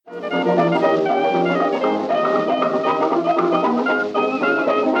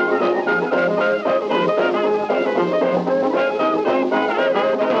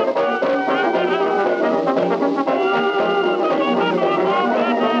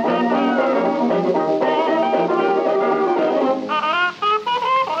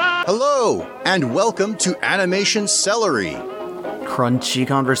and welcome to Animation Celery. Crunchy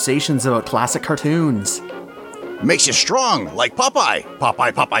conversations about classic cartoons. Makes you strong, like Popeye.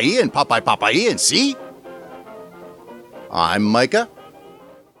 Popeye Ian, see? I'm Micah.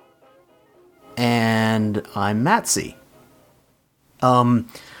 And I'm Matsy.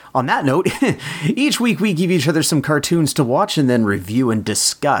 On that note, each week we give each other some cartoons to watch and then review and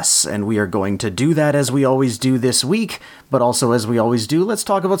discuss. And we are going to do that as we always do this week. But also, as we always do, let's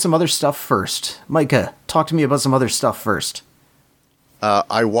talk about some other stuff first. Micah, talk to me about some other stuff first.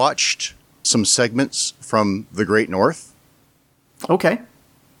 I watched some segments from The Great North. Okay.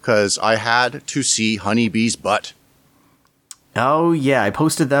 Because I had to see Honeybee's butt. Oh, yeah, I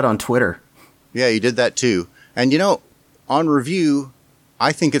posted that on Twitter. Yeah, you did that too. And you know, on review,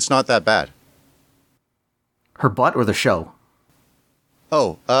 I think it's not that bad. Her butt or the show?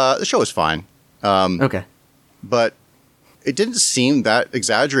 Oh, the show is fine. Okay. But it didn't seem that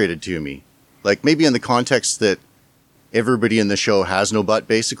exaggerated to me. Like, maybe in the context that everybody in the show has no butt,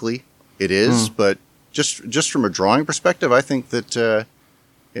 basically. It is, but just from a drawing perspective, I think that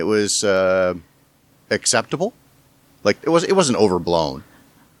it was acceptable. Like, it wasn't overblown.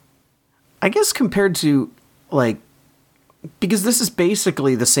 I guess compared to, like, because this is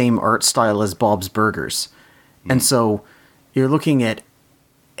basically the same art style as Bob's Burgers. And so you're looking at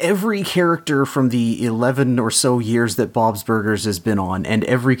every character from the 11 or so years that Bob's Burgers has been on, and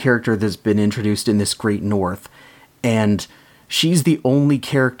every character that's been introduced in this Great North. And she's the only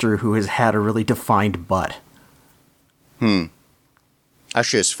character who has had a really defined butt.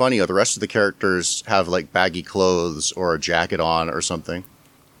 Actually, it's funny. The rest of the characters have, like, baggy clothes or a jacket on or something.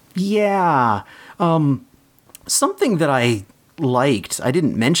 Yeah. Something that I liked, I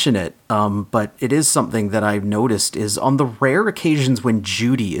didn't mention it, but it is something that I've noticed, is on the rare occasions when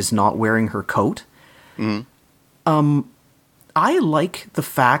Judy is not wearing her coat, I like the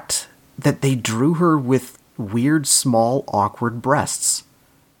fact that they drew her with weird, small, awkward breasts.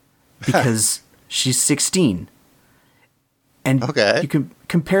 Because she's 16. And you can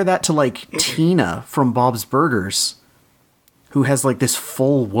compare that to, like, Tina from Bob's Burgers, who has, like, this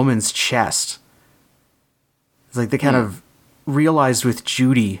full woman's chest. It's like they kind of realized with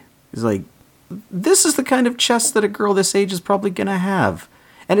Judy, is like, this is the kind of chest that a girl this age is probably going to have.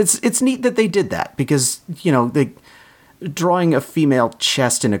 And it's neat that they did that, because, you know, drawing a female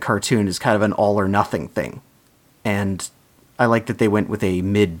chest in a cartoon is kind of an all or nothing thing. And I like that they went with a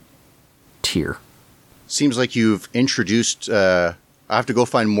mid-tier. Seems like you've introduced... I have to go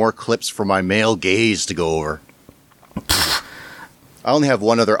find more clips for my male gaze to go over. I only have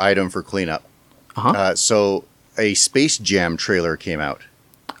one other item for cleanup. So a Space Jam trailer came out.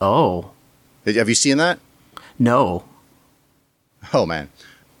 Oh. Have you seen that? No. Oh, man.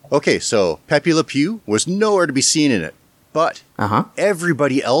 Okay, so Pepe Le Pew was nowhere to be seen in it. But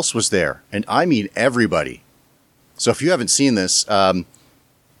everybody else was there. And I mean everybody. So if you haven't seen this,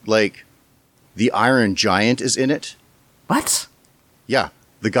 like, the Iron Giant is in it. What? Yeah.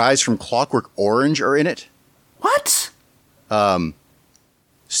 The guys from Clockwork Orange are in it. What?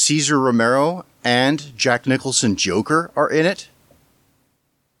 Cesar Romero and Jack Nicholson Joker are in it.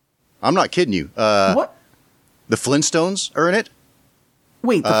 I'm not kidding you. What? The Flintstones are in it.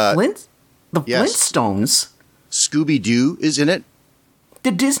 Wait, the yes. Flintstones? Scooby-Doo is in it.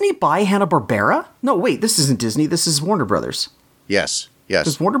 Did Disney buy Hanna-Barbera? No, wait, this isn't Disney. This is Warner Brothers. Yes.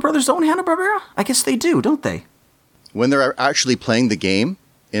 Does Warner Brothers own Hanna-Barbera? I guess they do, don't they? When they're actually playing the game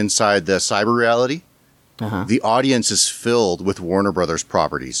inside the cyber reality, the audience is filled with Warner Brothers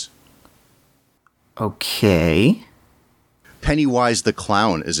properties. Okay. Pennywise the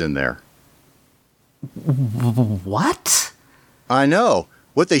Clown is in there. What? I know.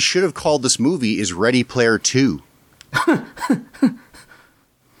 What they should have called this movie is Ready Player 2.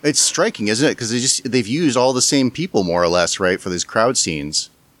 It's striking, isn't it? Because they've used all the same people, more or less, right, for these crowd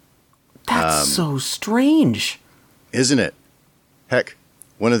scenes. That's so strange. Isn't it? Heck,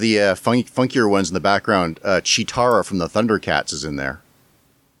 one of the funkier ones in the background, Cheetara from the Thundercats is in there.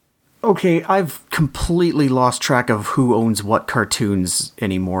 Okay, I've completely lost track of who owns what cartoons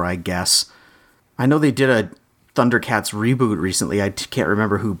anymore, I guess. I know they did a Thundercats reboot recently. I can't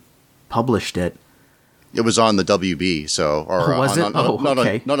remember who published it. It was on the WB, so... Or, was it?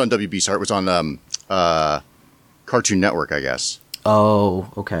 Okay. Not on WB, sorry. It was on Cartoon Network, I guess. Oh,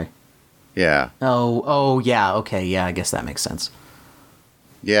 okay. Yeah. Oh, yeah, okay, yeah, I guess that makes sense.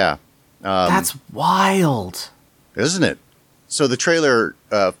 Yeah. That's wild. Isn't it? So the trailer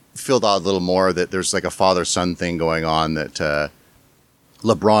filled out a little more that there's like a father-son thing going on, that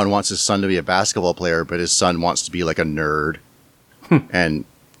LeBron wants his son to be a basketball player, but his son wants to be like a nerd. And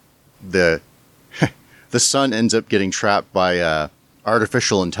the son ends up getting trapped by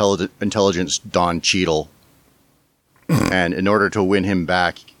artificial intelligence Don Cheadle. And in order to win him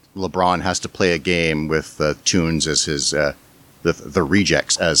back, LeBron has to play a game with Toons as his, the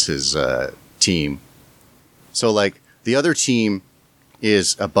Rejects as his team. So, like, the other team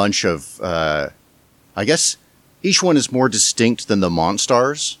is a bunch of, I guess, each one is more distinct than the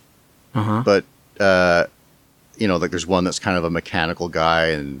Monstars. But, you know, like there's one that's kind of a mechanical guy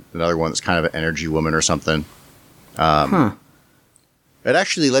and another one that's kind of an energy woman or something. It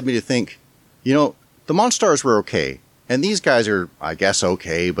actually led me to think, you know, the Monstars were okay. And these guys are, I guess,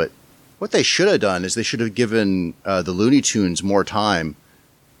 okay. But what they should have done is they should have given the Looney Tunes more time.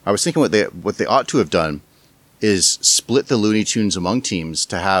 I was thinking what they ought to have done is split the Looney Tunes among teams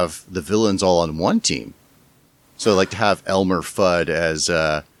to have the villains all on one team. So, like, to have Elmer Fudd as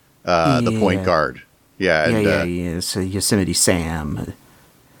the point guard. Yeah. So Yosemite Sam.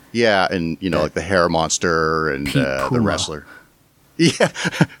 Yeah, and, you know, like the hair monster and the wrestler. Yeah,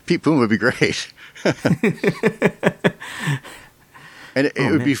 Pete Puma would be great. And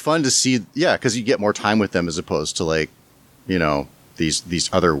it would be fun to see, because you get more time with them as opposed to, like, you know, these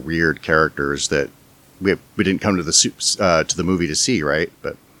other weird characters that we didn't come to the movie to see, right?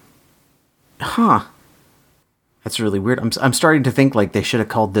 But that's really weird. I'm starting to think like they should have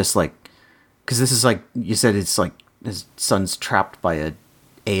called this, like, because this is like you said, it's like his son's trapped by a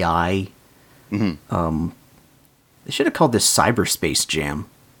AI. Mm-hmm. They should have called this Cyberspace Jam.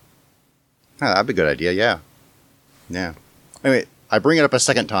 Oh, that'd be a good idea. Yeah. Anyway, I bring it up a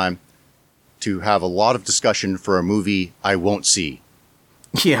second time to have a lot of discussion for a movie I won't see.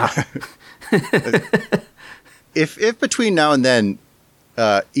 Yeah. If between now and then,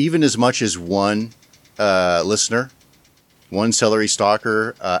 even as much as one listener, one celery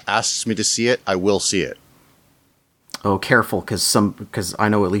stalker asks me to see it, I will see it. Oh, careful, because I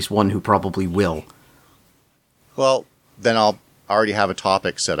know at least one who probably will. Well, then I'll already have a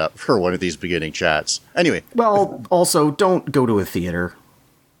topic set up for one of these beginning chats. Anyway. Well, also, don't go to a theater.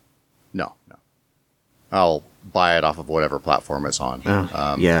 No. I'll buy it off of whatever platform it's on.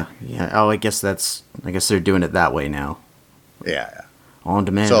 Yeah. Oh, I guess they're doing it that way now. Yeah. On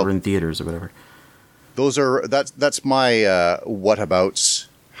demand or in theaters or whatever. That's my whatabouts.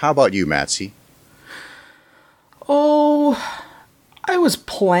 How about you, Matsy? Oh, I was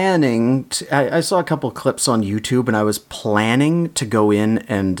planning I saw a couple clips on YouTube, and I was planning to go in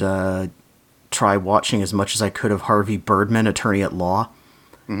and try watching as much as I could of Harvey Birdman, Attorney at Law.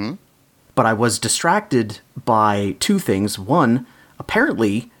 Mm-hmm. But I was distracted by two things. One,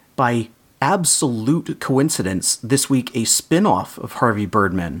 apparently, by absolute coincidence, this week a spin-off of Harvey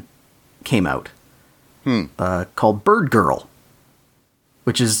Birdman came out called Bird Girl,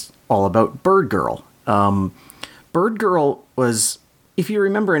 which is all about Bird Girl. Bird Girl was, if you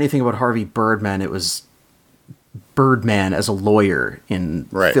remember anything about Harvey Birdman, it was Birdman as a lawyer in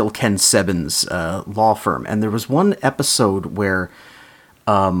Phil Ken Sebbin's law firm. And there was one episode where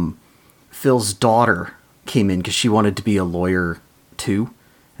Phil's daughter came in because she wanted to be a lawyer too.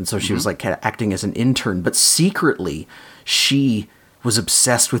 And so she was like kind of acting as an intern, but secretly she was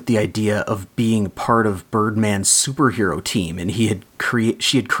obsessed with the idea of being part of Birdman's superhero team. And she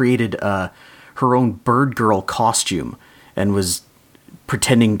had created her own Bird Girl costume and was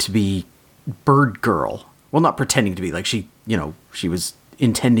pretending to be Bird Girl. Well, not pretending to be, like she was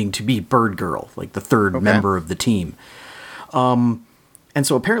intending to be Bird Girl, like the third member of the team. And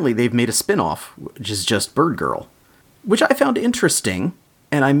so apparently they've made a spin-off, which is just Bird Girl, which I found interesting,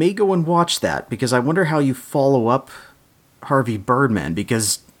 and I may go and watch that, because I wonder how you follow up Harvey Birdman,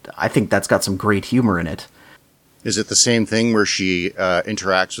 because I think that's got some great humor in it. Is it the same thing where she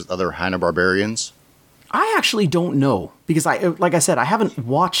interacts with other Hanna-Barbarians? I actually don't know, because like I said, I haven't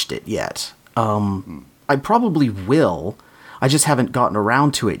watched it yet. I probably will. I just haven't gotten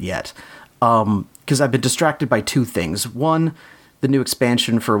around to it yet, because I've been distracted by two things. One, the new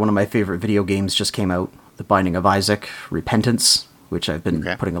expansion for one of my favorite video games just came out, The Binding of Isaac: Repentance, which I've been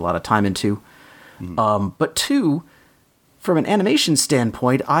putting a lot of time into. But two, from an animation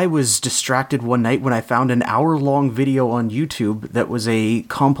standpoint, I was distracted one night when I found an hour-long video on YouTube that was a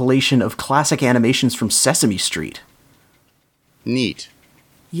compilation of classic animations from Sesame Street. Neat.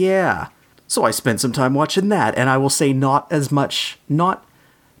 Yeah. So I spent some time watching that, and I will say not as much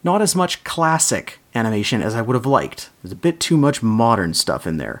classic animation as I would have liked. There's a bit too much modern stuff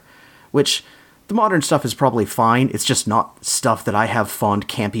in there, which the modern stuff is probably fine. It's just not stuff that I have fond,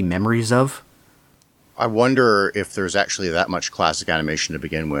 campy memories of. I wonder if there's actually that much classic animation to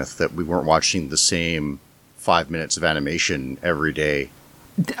begin with, that we weren't watching the same 5 minutes of animation every day.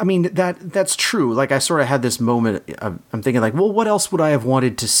 I mean, that's true. Like, I sort of had this moment, I'm thinking like, well, what else would I have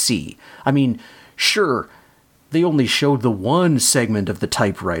wanted to see? I mean, sure, they only showed the one segment of the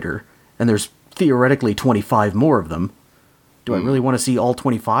typewriter, and there's theoretically 25 more of them. Do I really want to see all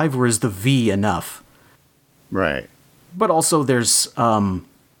 25, or is the V enough? Right. But also there's,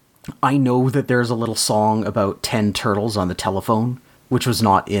 I know that there's a little song about 10 turtles on the telephone, which was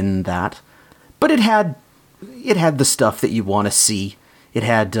not in that. But it had the stuff that you want to see. It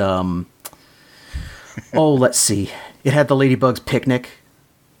had, let's see. It had the Ladybug's Picnic.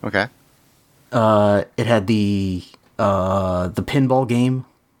 Okay. It had the pinball game.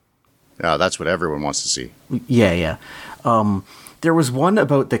 Yeah, that's what everyone wants to see. Yeah. There was one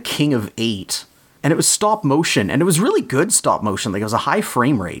about the King of Eight, and it was stop motion, and it was really good stop motion. Like, it was a high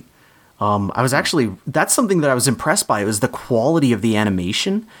frame rate. That's something that I was impressed by. It was the quality of the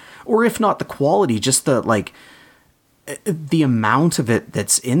animation, or if not the quality, just the amount of it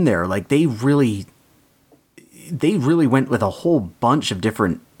that's in there. Like, they really went with a whole bunch of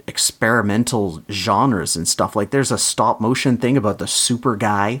different experimental genres and stuff. Like, there's a stop motion thing about the super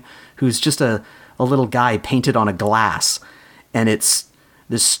guy who's just a little guy painted on a glass, and it's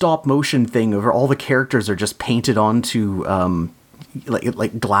this stop motion thing where all the characters are just painted onto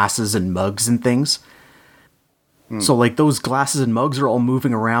like glasses and mugs and things. So like those glasses and mugs are all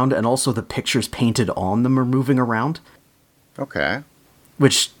moving around, and also the pictures painted on them are moving around. Okay.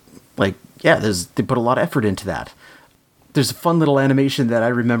 Which, like, yeah, they put a lot of effort into that. There's a fun little animation that I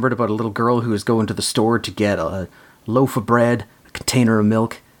remembered about a little girl who was going to the store to get a loaf of bread, a container of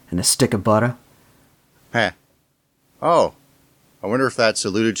milk, and a stick of butter. Hey. Oh. I wonder if that's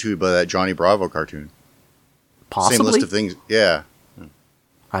alluded to by that Johnny Bravo cartoon. Possibly. Same list of things. Yeah.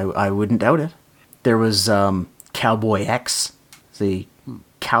 I wouldn't doubt it. There was Cowboy X, the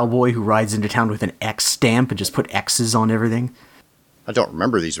cowboy who rides into town with an X stamp and just put X's on everything. I don't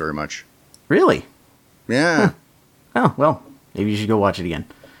remember these very much. Really? Yeah. Huh. Oh, well, maybe you should go watch it again.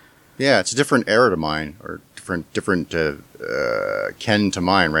 Yeah, it's a different era to mine, or different ken to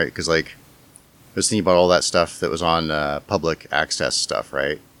mine, right? Because, like, I was thinking about all that stuff that was on public access stuff,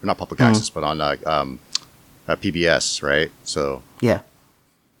 right? Or not public access, but on PBS, right? So yeah,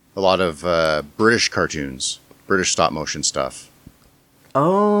 a lot of British cartoons, British stop motion stuff.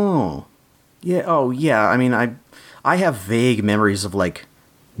 Oh, yeah. Oh, yeah. I mean, I have vague memories of, like,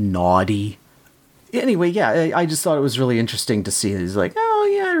 Noddy. Anyway, yeah, I just thought it was really interesting to see. He's like, oh,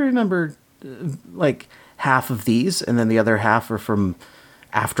 yeah, I remember, like, half of these, and then the other half are from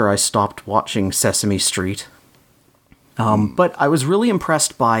after I stopped watching Sesame Street. But I was really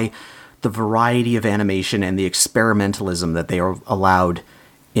impressed by the variety of animation and the experimentalism that they are allowed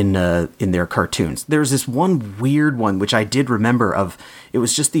in their cartoons. There's this one weird one, which I did remember of. It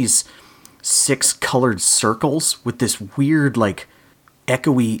was just these 6 colored circles with this weird, like,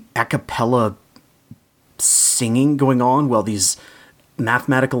 echoey a cappella singing going on while these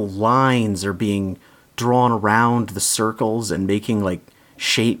mathematical lines are being drawn around the circles and making, like,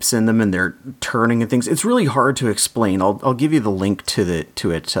 shapes in them, and they're turning and things. It's really hard to explain. I'll give you the link to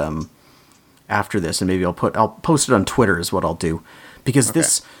it after this, and maybe I'll post it on Twitter is what I'll do, because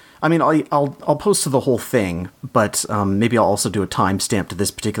this, I mean, I'll post to the whole thing, but maybe I'll also do a timestamp to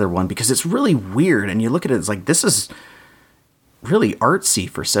this particular one, because it's really weird, and you look at it, it's like, this is really artsy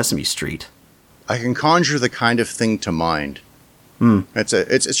for Sesame Street. I can conjure the kind of thing to mind. It's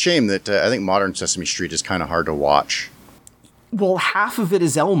a shame that I think modern Sesame Street is kind of hard to watch. Well, half of it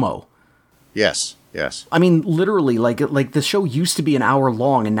is Elmo. Yes. I mean, literally, like the show used to be an hour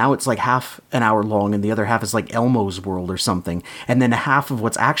long, and now it's like half an hour long, and the other half is like Elmo's World or something. And then half of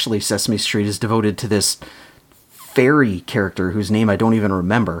what's actually Sesame Street is devoted to this fairy character whose name I don't even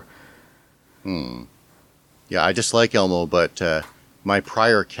remember. Yeah, I dislike Elmo, but my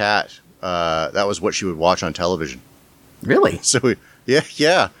prior cat, that was what she would watch on television. Really? So,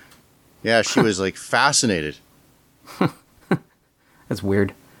 yeah, she was, like, fascinated. That's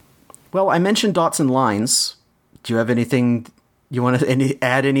weird. Well, I mentioned Dots and Lines. Do you have anything, you want to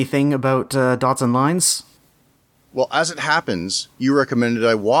add anything about Dots and Lines? Well, as it happens, you recommended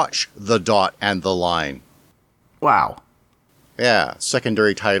I watch The Dot and the Line. Wow. Yeah,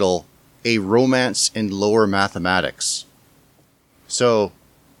 secondary title, A Romance in Lower Mathematics. So,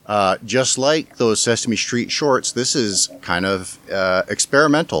 just like those Sesame Street shorts, this is kind of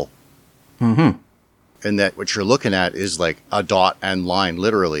experimental. Mm-hmm. And that what you're looking at is like a dot and line,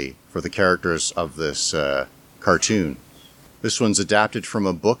 literally, for the characters of this cartoon. This one's adapted from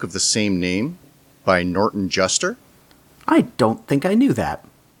a book of the same name by Norton Juster. I don't think I knew that.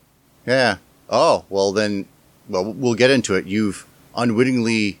 Yeah. Oh, well then, we'll get into it. You've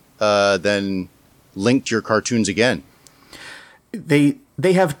unwittingly then linked your cartoons again. They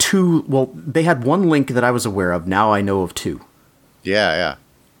have 2, well, they had one link that I was aware of. Now I know of 2. Yeah.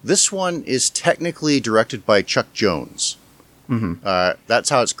 this one is technically directed by Chuck Jones. That's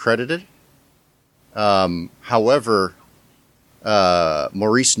how it's credited. However,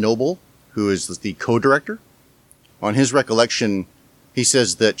 Maurice Noble, who is the co-director, on his recollection, he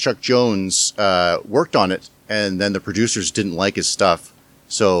says that Chuck Jones worked on it, and then the producers didn't like his stuff,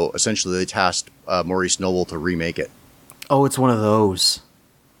 so essentially they tasked Maurice Noble to remake it. Oh, it's one of those.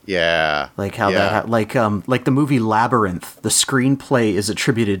 Yeah. Like how that, like the movie Labyrinth, the screenplay is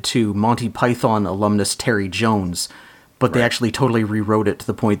attributed to Monty Python alumnus Terry Jones, but they actually totally rewrote it to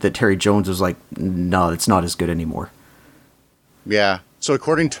the point that Terry Jones was like, no, it's not as good anymore. Yeah. So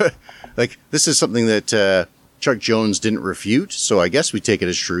according to, like, this is something that Chuck Jones didn't refute, so I guess we take it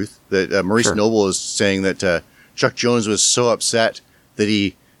as truth, that Maurice Noble is saying that Chuck Jones was so upset that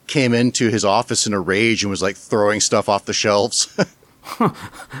he came into his office in a rage and was like throwing stuff off the shelves.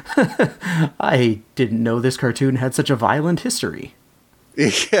 I didn't know this cartoon had such a violent history.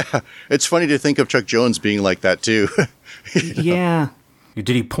 Yeah, it's funny to think of Chuck Jones being like that too. Yeah. Did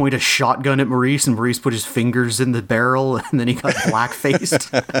he point a shotgun at Maurice and Maurice put his fingers in the barrel and then he got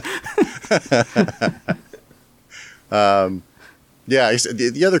black-faced? Yeah,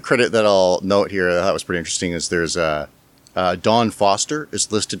 the other credit that I'll note here that was pretty interesting is there's Don Foster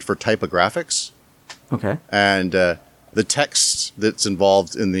is listed for typographics. Okay. And the text that's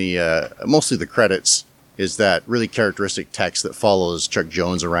involved in the mostly the credits is that really characteristic text that follows Chuck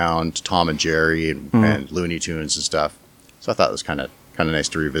Jones around Tom and Jerry and Looney Tunes and stuff. So I thought it was kind of nice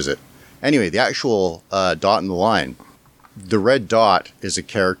to revisit. Anyway, the actual dot in the line, the red dot is a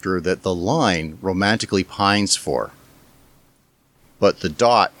character that the line romantically pines for, but the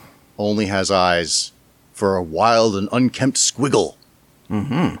dot only has eyes for a wild and unkempt squiggle.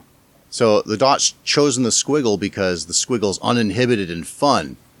 Mm-hmm. So the dot's chosen the squiggle because the squiggle's uninhibited and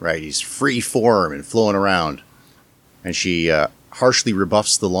fun, right? He's free form and flowing around. And she harshly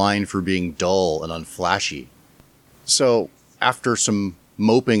rebuffs the line for being dull and unflashy. So after some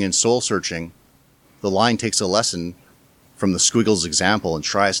moping and soul searching, the line takes a lesson from the squiggle's example and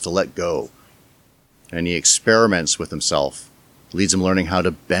tries to let go. And he experiments with himself, leads him learning how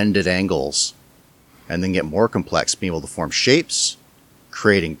to bend at angles, and then get more complex, being able to form shapes,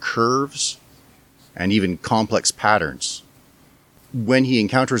 creating curves, and even complex patterns. When he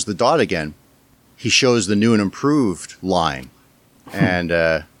encounters the dot again, he shows the new and improved line. And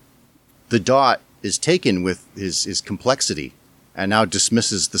the dot is taken with his complexity and now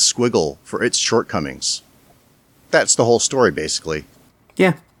dismisses the squiggle for its shortcomings. That's the whole story, basically.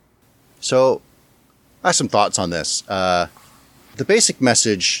 Yeah. So, I have some thoughts on this. The basic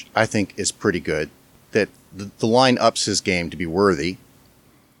message, I think, is pretty good. That the line ups his game to be worthy.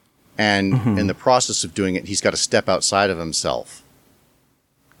 And in the process of doing it, he's got to step outside of himself.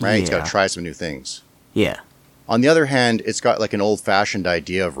 Right? Yeah. He's got to try some new things. Yeah. On the other hand, it's got like an old-fashioned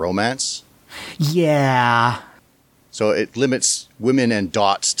idea of romance. Yeah. So it limits women and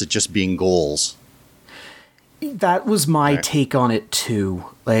dots to just being goals. That was my take on it, too.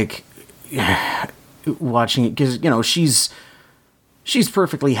 Like, watching it, because, you know, she's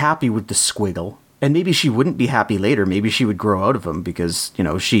perfectly happy with the squiggle. And maybe she wouldn't be happy later. Maybe she would grow out of him because, you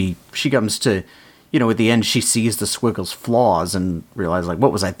know, she comes to, you know, at the end she sees the squiggle's flaws and realizes, like,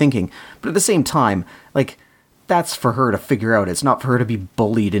 what was I thinking? But at the same time, like, that's for her to figure out. It's not for her to be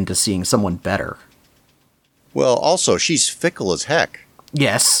bullied into seeing someone better. Well, also, she's fickle as heck.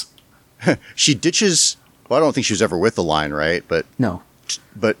 Yes. She ditches... Well, I don't think she was ever with the line, right? But no.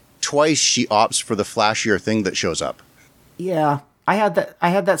 But twice she opts for the flashier thing that shows up. Yeah. I had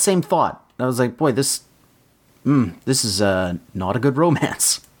that same thought. I was like, boy, this is not a good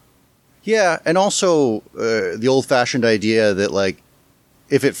romance. Yeah, and also the old-fashioned idea that, like,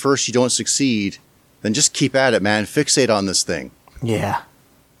 if at first you don't succeed, then just keep at it, man. Fixate on this thing. Yeah.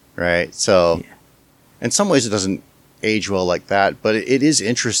 Right? So, in some ways it doesn't age well like that, but it is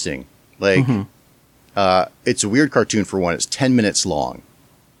interesting. Like, it's a weird cartoon for one. It's 10 minutes long.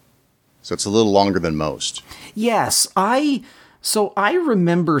 So it's a little longer than most. Yes, So I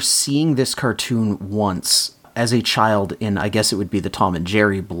remember seeing this cartoon once as a child in, I guess it would be the Tom and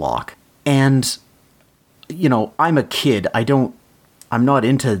Jerry block. And, you know, I'm a kid. I'm not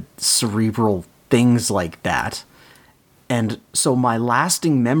into cerebral things like that. And so my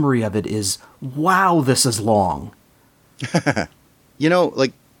lasting memory of it is, wow, this is long. You know,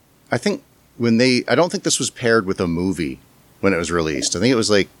 like, I think I don't think this was paired with a movie when it was released. I think it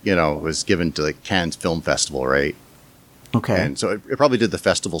was like, you know, it was given to like Cannes Film Festival, right? Okay. And so it probably did the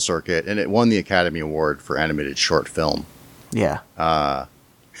festival circuit, and it won the Academy Award for animated short film. Yeah.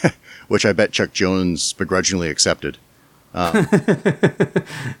 Which I bet Chuck Jones begrudgingly accepted. Oh,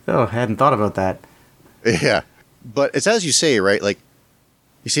 I hadn't thought about that. Yeah. But it's as you say, right? Like,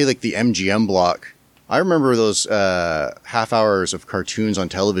 you see like the MGM block. I remember those half hours of cartoons on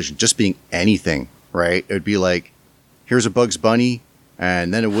television just being anything, right? It would be like, here's a Bugs Bunny,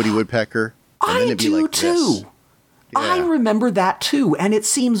 and then a Woody Woodpecker. And then I do like too. Yeah. I remember that too, and it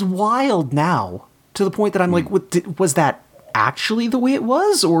seems wild now to the point that I'm like, was that actually the way it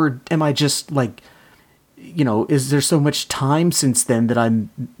was, or am I just like, is there so much time since then that I'm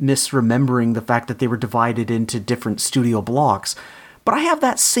misremembering the fact that they were divided into different studio blocks? But I have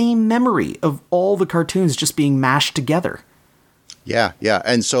that same memory of all the cartoons just being mashed together. Yeah, yeah.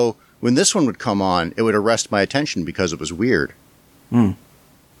 And so when this one would come on, it would arrest my attention because it was weird.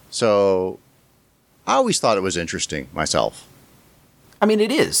 So I always thought it was interesting myself. I mean,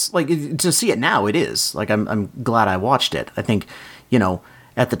 it is. Like, to see it now, it is. Like, I'm glad I watched it. I think,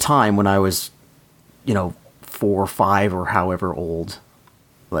 at the time when I was, 4 or 5 or however old,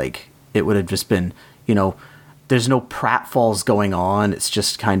 like, it would have just been, there's no pratfalls going on. It's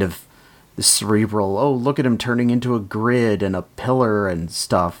just kind of the cerebral, oh, look at him turning into a grid and a pillar and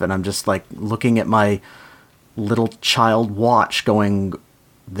stuff. And I'm just like looking at my little child watch going,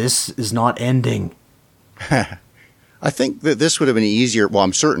 this is not ending. I think that this would have been easier. Well,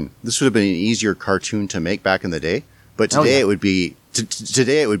 I'm certain this would have been an easier cartoon to make back in the day. But today it would be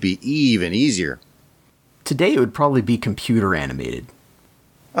today it would be even easier. Today it would probably be computer animated.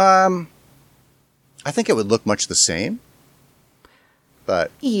 I think it would look much the same.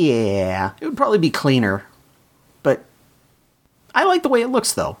 But yeah, it would probably be cleaner. But I like the way it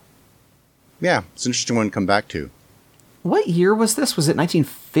looks, though. Yeah, it's an interesting one to come back to. What year was this? Was it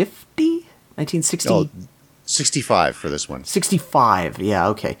 1950? 1960? Oh, 65 for this one. 65, yeah,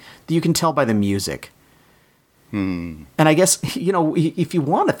 okay. You can tell by the music. And I guess, if you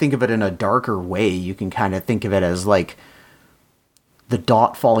want to think of it in a darker way, you can kind of think of it as like the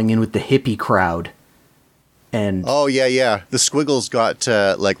Dot falling in with the hippie crowd. And oh, yeah. The Squiggles got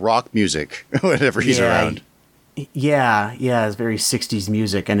like rock music whenever he's around. Yeah, it's very 60s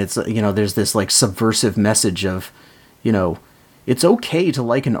music. And it's, there's this like subversive message of, it's okay to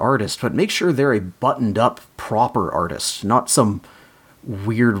like an artist, but make sure they're a buttoned up, proper artist, not some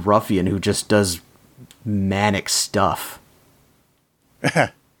weird ruffian who just does manic stuff.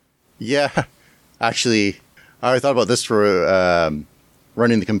 Yeah. Actually, I thought about this for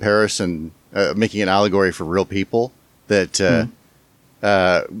running the comparison, making an allegory for real people, that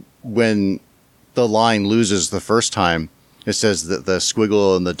when the line loses the first time, it says that the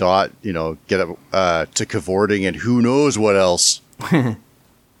Squiggle and the Dot, get up to cavorting and who knows what else.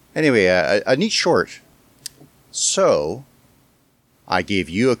 Anyway, a neat short. So, I gave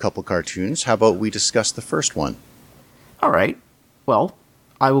you a couple cartoons. How about we discuss the first one? All right. Well,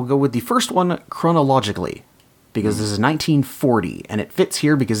 I will go with the first one chronologically, because this is 1940, and it fits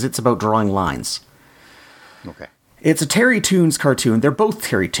here because it's about drawing lines. Okay. It's a Terrytoons cartoon. They're both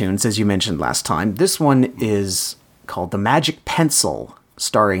Terrytoons, as you mentioned last time. This one is called The Magic Pencil,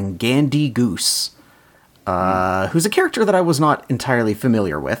 starring Gandy Goose, who's a character that I was not entirely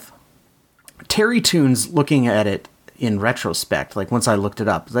familiar with. Terrytoons, looking at it in retrospect, like once I looked it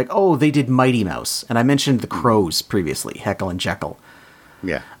up, it's like, oh, they did Mighty Mouse. And I mentioned the Crows previously, Heckle and Jekyll.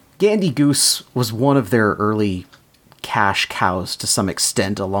 Yeah. Gandy Goose was one of their early cash cows to some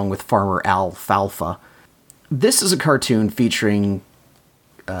extent, along with Farmer Alfalfa. This is a cartoon featuring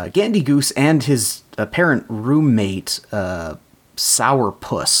Gandy Goose and his apparent roommate,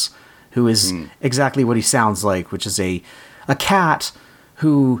 Sourpuss, who is exactly what he sounds like, which is a cat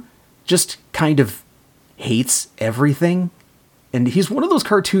who just kind of hates everything. And he's one of those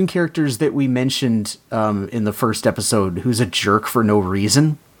cartoon characters that we mentioned in the first episode, who's a jerk for no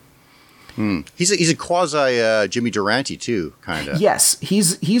reason. He's a quasi Jimmy Durante too, kind of. Yes,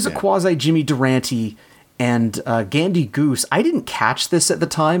 he's a quasi Jimmy Durante. And Gandy Goose, I didn't catch this at the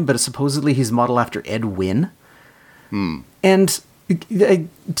time, but supposedly he's modeled after Ed Wynn. And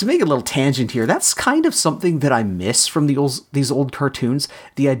to make a little tangent here, that's kind of something that I miss from these old cartoons.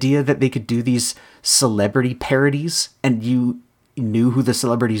 The idea that they could do these celebrity parodies and you knew who the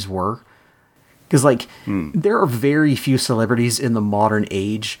celebrities were. Because, there are very few celebrities in the modern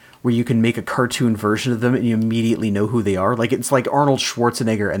age where you can make a cartoon version of them and you immediately know who they are. Like, it's like Arnold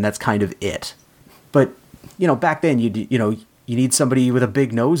Schwarzenegger, and that's kind of it. But, back then, you need somebody with a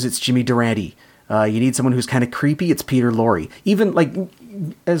big nose, it's Jimmy Durante. You need someone who's kind of creepy, it's Peter Lorre. Even,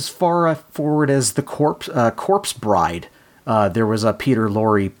 as far forward as the Corpse Bride, there was a Peter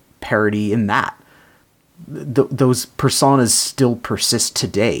Lorre parody in that. Those personas still persist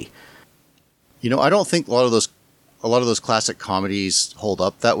today. I don't think a lot of those classic comedies hold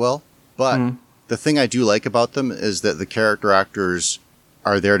up that well. But the thing I do like about them is that the character actors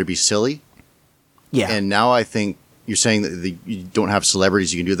are there to be silly. Yeah. And now I think you're saying that you don't have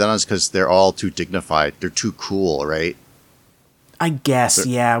celebrities you can do that on is because they're all too dignified. They're too cool, right? I guess,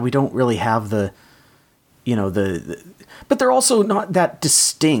 yeah. We don't really have the but they're also not that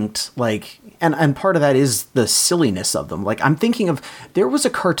distinct, like, and part of that is the silliness of them. Like, I'm thinking of, there was a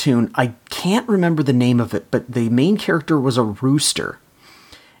cartoon, I can't remember the name of it, but the main character was a rooster.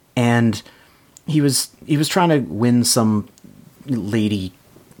 And he was trying to win some lady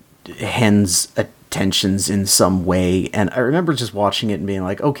hen's attentions in some way. And I remember just watching it and being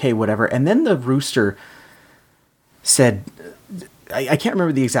like, okay, whatever. And then the rooster said, I can't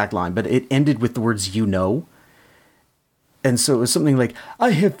remember the exact line, but it ended with the words, you know. And so it was something like, I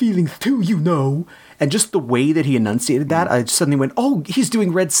have feelings too, you know. And just the way that he enunciated that, I suddenly went, oh, he's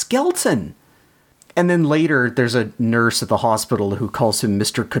doing Red Skelton. And then later, there's a nurse at the hospital who calls him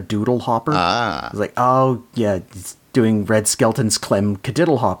Mr. Cadoodlehopper. I was like, oh, yeah, he's doing Red Skelton's Clem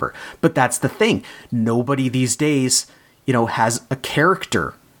Cadoodlehopper. But that's the thing. Nobody these days, has a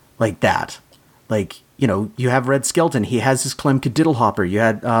character like that. Like, you have Red Skelton. He has his Clem Cadoodlehopper. You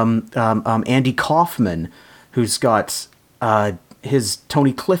had Andy Kaufman, who's got his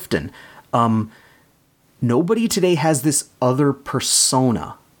Tony Clifton. Nobody today has this other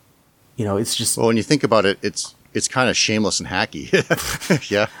persona. It's just... Well, when you think about it, it's kind of shameless and hacky.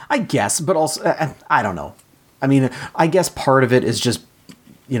 Yeah. I guess, but also, I don't know. I mean, I guess part of it is just,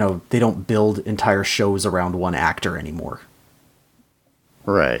 they don't build entire shows around one actor anymore.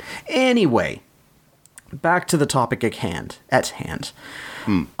 Right. Anyway, back to the topic at hand.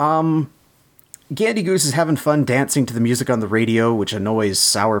 Gandy Goose is having fun dancing to the music on the radio, which annoys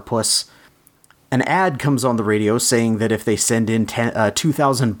Sourpuss. An ad comes on the radio saying that if they send in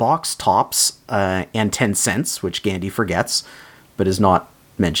 2,000 box tops and 10 cents, which Gandy forgets, but is not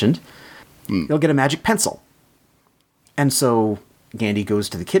mentioned, they'll get a magic pencil. And so Gandy goes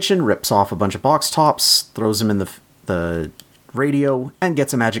to the kitchen, rips off a bunch of box tops, throws them in the radio, and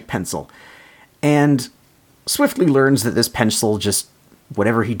gets a magic pencil. And swiftly learns that this pencil just,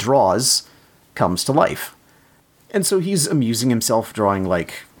 whatever he draws, comes to life. And so he's amusing himself drawing,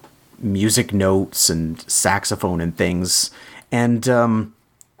 like, music notes and saxophone and things. And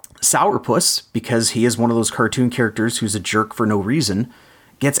Sourpuss, because he is one of those cartoon characters who's a jerk for no reason,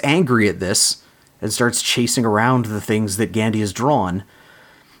 gets angry at this and starts chasing around the things that Gandy has drawn,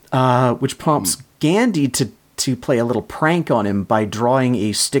 which prompts Gandy to play a little prank on him by drawing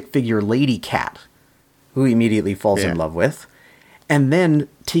a stick figure lady cat, who he immediately falls in love with, and then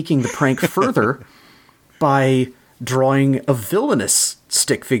taking the prank further by drawing a villainous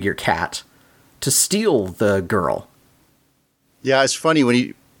stick figure cat to steal the girl. Yeah, it's funny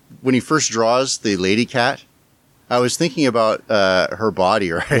when he first draws the lady cat, I was thinking about her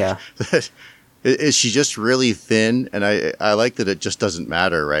body, right? Yeah. Is she just really thin? And I like that it just doesn't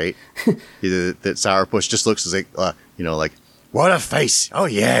matter, right? That Sourpuss just looks like, like, what a face. Oh,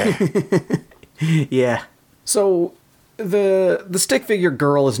 yeah. Yeah. So the stick figure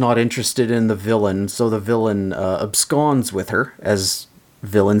girl is not interested in the villain, so the villain absconds with her, as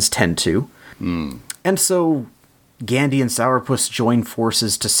villains tend to. And so Gandy and Sourpuss join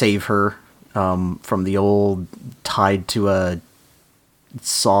forces to save her from the old tied to a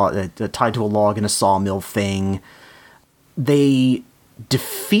log in a sawmill thing. They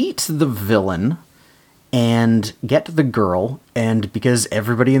defeat the villain and get the girl, and because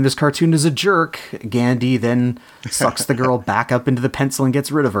everybody in this cartoon is a jerk, Gandy then sucks the girl back up into the pencil and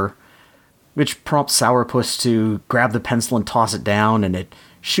gets rid of her, which prompts Sourpuss to grab the pencil and toss it down, and it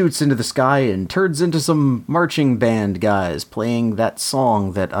shoots into the sky and turns into some marching band guys playing that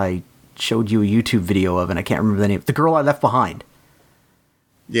song that I showed you a YouTube video of, and I can't remember the name. The Girl I Left Behind.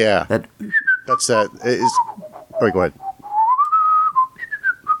 Yeah. That's that. All right, go ahead.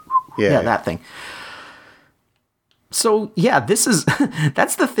 Yeah, that thing. So, yeah, this is,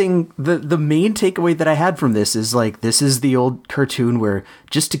 that's the thing, the main takeaway that I had from this is, like, this is the old cartoon where,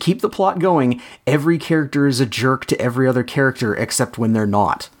 just to keep the plot going, every character is a jerk to every other character except when they're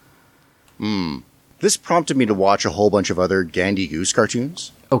not. This prompted me to watch a whole bunch of other Gandy Goose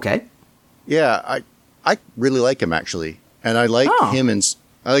cartoons. Okay. Yeah, I really like him, actually. And I like him and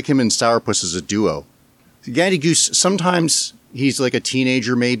Sourpuss as a duo. Gandy Goose, sometimes he's like a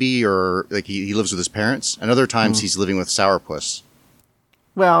teenager maybe, or like he lives with his parents, and other times he's living with Sourpuss.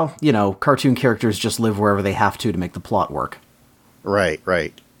 Well, cartoon characters just live wherever they have to make the plot work. Right.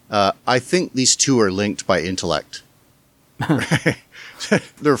 I think these two are linked by intellect.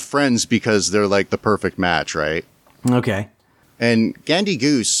 They're friends because they're like the perfect match, right? Okay. And Gandy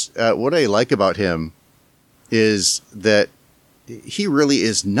Goose, what I like about him is that he really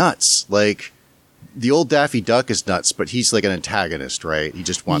is nuts. Like, the old Daffy Duck is nuts, but he's like an antagonist, right? He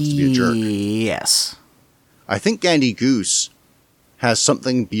just wants to be a jerk. Yes. I think Gandhi Goose has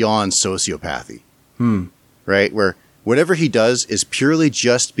something beyond sociopathy. Right? Where whatever he does is purely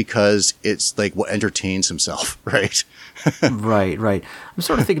just because it's like what entertains himself, right? Right. I'm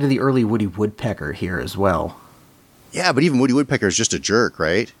sort of thinking of the early Woody Woodpecker here as well. Yeah, but even Woody Woodpecker is just a jerk,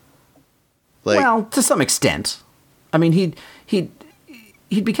 right? Like, well, to some extent. I mean, he'd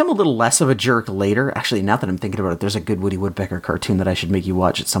become a little less of a jerk later. Actually, now that I'm thinking about it, there's a good Woody Woodpecker cartoon that I should make you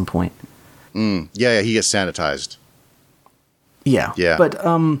watch at some point. Yeah, he gets sanitized. Yeah.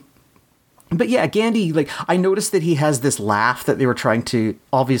 But yeah, Gandhi, like, I noticed that he has this laugh that they were trying to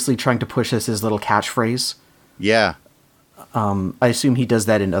push as his little catchphrase. Yeah. I assume he does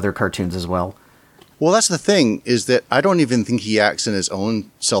that in other cartoons as well. Well, that's the thing, is that I don't even think he acts in his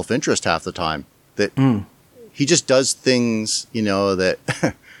own self-interest half the time. That he just does things,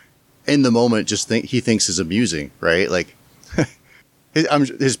 that in the moment he thinks is amusing, right? Like,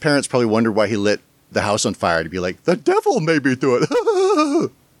 his parents probably wondered why he lit the house on fire, to be like, the devil made me do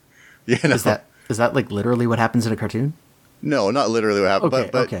it. Is that like literally what happens in a cartoon? No, not literally what happens.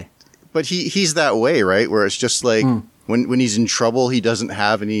 Okay. But he's that way, right? Where it's just like when he's in trouble, he doesn't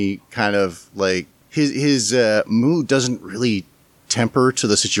have any kind of like his mood doesn't really temper to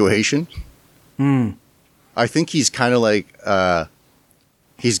the situation. I think he's kind of like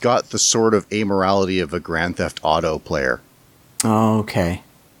he's got the sort of amorality of a Grand Theft Auto player. Oh, okay.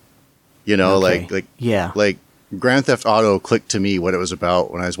 Like yeah, like Grand Theft Auto clicked to me what it was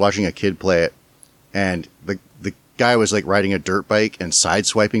about when I was watching a kid play it, and the guy was like riding a dirt bike and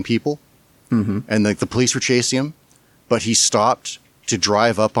sideswiping people, and like the police were chasing him, but he stopped to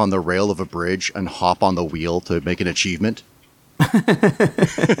drive up on the rail of a bridge and hop on the wheel to make an achievement.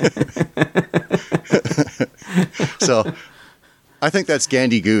 So I think that's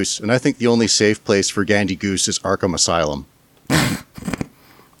Gandhi Goose, and I think the only safe place for Gandhi Goose is Arkham Asylum.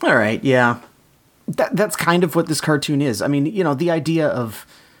 All right, yeah. That's kind of what this cartoon is. I mean, the idea of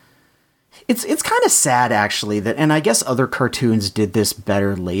it's kind of sad actually and I guess other cartoons did this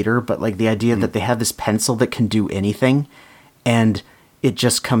better later, but like the idea that they have this pencil that can do anything and it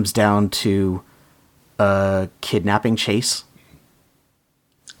just comes down to a kidnapping chase.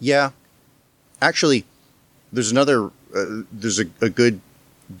 Yeah. Actually, there's a good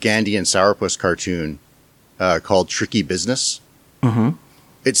Gandhi and Sourpuss cartoon called Tricky Business.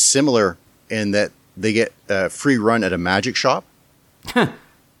 It's similar in that they get a free run at a magic shop.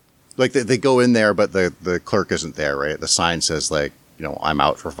 Like they go in there, but the clerk isn't there, right? The sign says like, I'm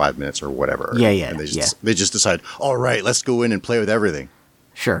out for 5 minutes or whatever. Yeah. And they just decide, all right, let's go in and play with everything.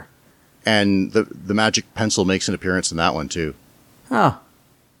 Sure. And the magic pencil makes an appearance in that one too. Oh.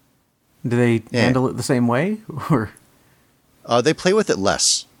 Do they handle it the same way? Or they play with it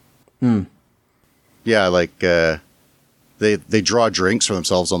less. Yeah, like they draw drinks for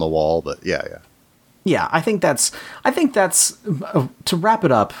themselves on the wall, but yeah. Yeah, I think that's to wrap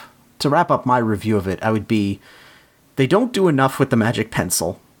up my review of it, I would be they don't do enough with the magic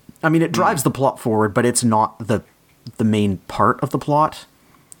pencil. I mean, it drives the plot forward, but it's not the main part of the plot.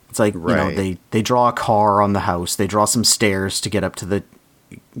 It's like, they draw a car on the house, they draw some stairs to get up to the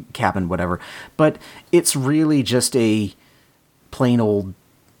cabin, whatever. But it's really just a plain old,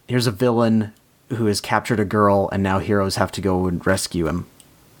 here's a villain who has captured a girl, and now heroes have to go and rescue him.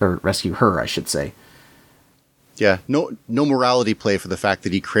 Or rescue her, I should say. Yeah, no morality play for the fact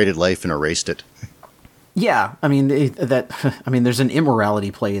that he created life and erased it. Yeah, I mean, there's an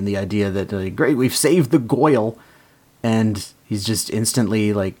immorality play in the idea that, great, we've saved the Goyle, and he's just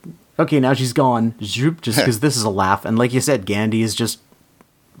instantly like, okay, now she's gone, just because this is a laugh. And like you said, Gandhi is just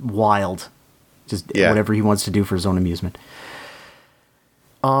wild. Just whatever he wants to do for his own amusement.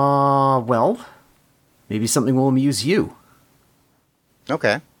 Well, maybe something will amuse you.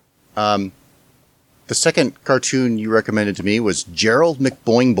 Okay. The second cartoon you recommended to me was Gerald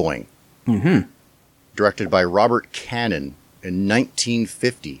McBoing Boing. Directed by Robert Cannon in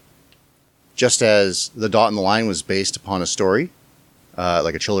 1950. Just as The Dot and the Line was based upon a story,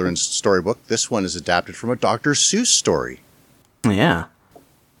 like a children's storybook, this one is adapted from a Dr. Seuss story. Yeah.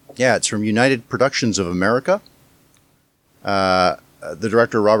 Yeah, it's from United Productions of America. The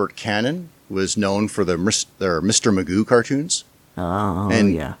director, Robert Cannon, was known for their Mr. Magoo cartoons.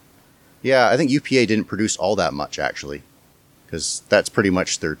 Yeah. Yeah, I think UPA didn't produce all that much, actually. Because that's pretty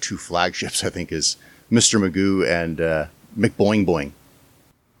much their two flagships, I think, is Mr. Magoo and McBoing Boing.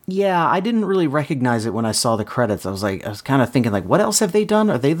 Yeah, I didn't really recognize it when I saw the credits. I was kind of thinking, like, what else have they done?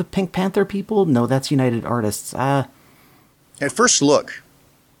 Are they the Pink Panther people? No, that's United Artists. At first look,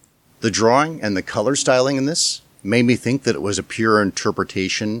 the drawing and the color styling in this made me think that it was a pure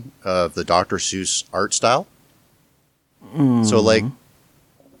interpretation of the Dr. Seuss art style. So, like,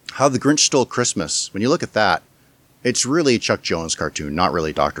 How the Grinch Stole Christmas, when you look at that, it's really a Chuck Jones cartoon, not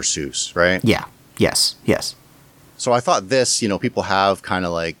really Dr. Seuss, right? Yeah. Yes. Yes. So I thought this, people have kind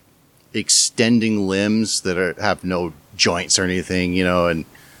of like extending limbs that have no joints or anything, and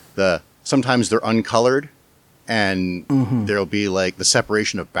sometimes they're uncolored, and there'll be like the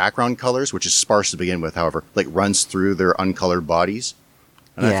separation of background colors, which is sparse to begin with, however, like runs through their uncolored bodies.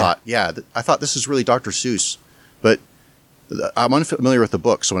 And I thought this is really Dr. Seuss, but I'm unfamiliar with the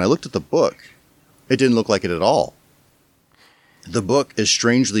book. So when I looked at the book, it didn't look like it at all. The book is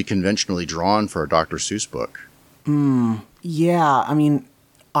strangely conventionally drawn for a Dr. Seuss book. Yeah, I mean,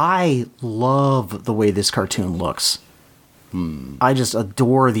 I love the way this cartoon looks. I just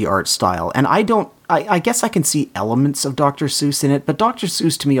adore the art style. And I guess I can see elements of Dr. Seuss in it, but Dr.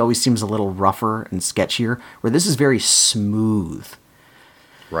 Seuss to me always seems a little rougher and sketchier, where this is very smooth.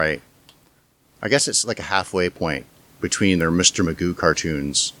 Right. I guess it's like a halfway point between their Mr. Magoo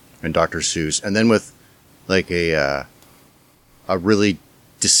cartoons and Dr. Seuss, and then with like a really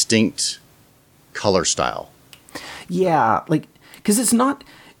distinct color style. Yeah, like, because it's not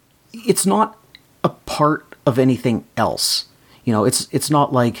a part of anything else. It's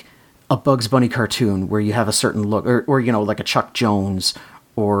not like a Bugs Bunny cartoon where you have a certain look, or like a Chuck Jones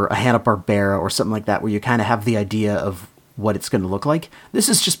or a Hanna-Barbera or something like that, where you kind of have the idea of what it's going to look like. This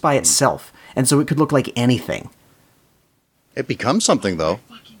is just by itself, and so it could look like anything. It becomes something, though.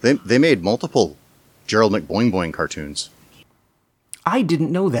 They made multiple Gerald McBoing Boing cartoons. I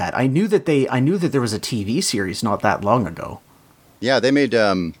didn't know that. I knew that there was a TV series not that long ago. Yeah, they made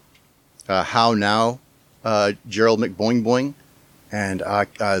How Now, Gerald McBoing Boing, and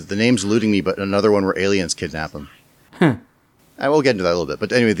the name's eluding me, but another one where aliens kidnap him. I will get into that a little bit.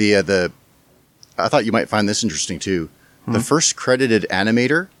 But anyway, I thought you might find this interesting too. The first credited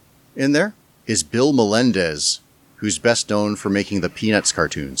animator in there is Bill Melendez, who's best known for making the Peanuts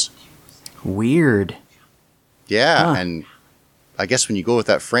cartoons. Weird. Yeah, and I guess when you go with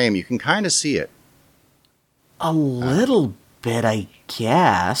that frame, you can kind of see it. A little bit, I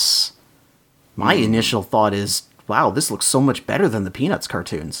guess. My initial thought is, wow, this looks so much better than the Peanuts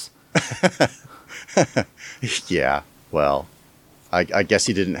cartoons. Yeah, well, I guess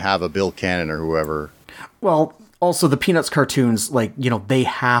he didn't have a Bill Cannon or whoever. Well, also the Peanuts cartoons, like, they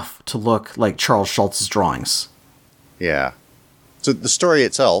have to look like Charles Schultz's drawings. Yeah. So the story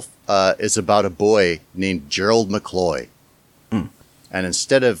itself is about a boy named Gerald McCloy. And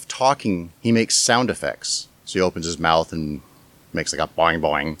instead of talking, he makes sound effects. So he opens his mouth and makes like a boing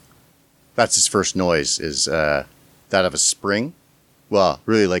boing. That's his first noise, is that of a spring. Well,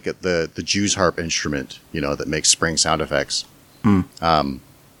 really like the Jew's harp instrument, that makes spring sound effects.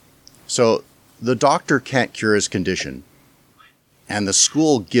 So the doctor can't cure his condition, and the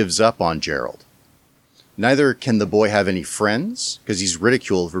school gives up on Gerald. Neither can the boy have any friends, because he's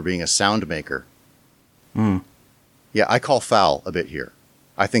ridiculed for being a sound maker. Yeah, I call foul a bit here.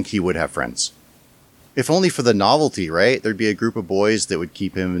 I think he would have friends. If only for the novelty, right? There'd be a group of boys that would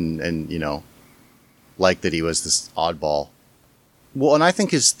keep him and like that he was this oddball. Well, and I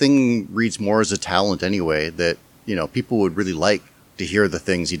think his thing reads more as a talent anyway, that, people would really like to hear the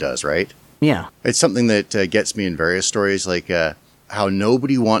things he does, right? Yeah. It's something that gets me in various stories, like how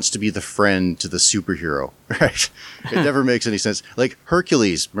nobody wants to be the friend to the superhero, right? It never makes any sense. Like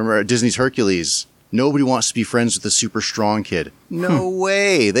Hercules, remember Disney's Hercules? Nobody wants to be friends with the super strong kid. No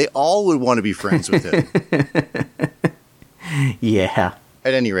way. They all would want to be friends with him. Yeah.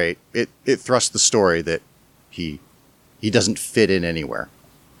 At any rate, it thrusts the story that he doesn't fit in anywhere.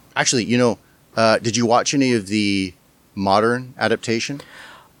 Actually, did you watch any of the modern adaptation?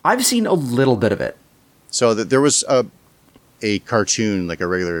 I've seen a little bit of it. So there was a cartoon, like a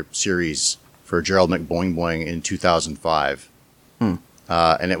regular series for Gerald McBoing Boing in 2005. And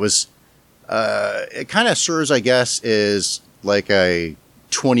it was... it kind of serves, I guess, as like a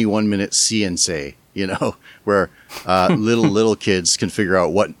 21-minute CNC, where little kids can figure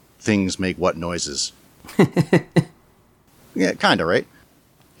out what things make what noises. Yeah, kind of, right?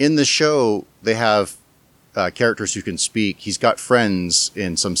 In the show, they have characters who can speak. He's got friends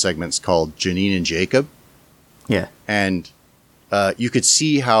in some segments called Janine and Jacob. Yeah. And you could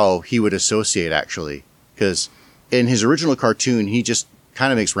see how he would associate, actually, because in his original cartoon, he just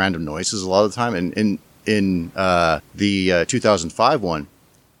kind of makes random noises a lot of the time. And in the 2005 one,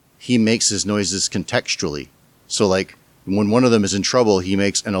 he makes his noises contextually. So like when one of them is in trouble, he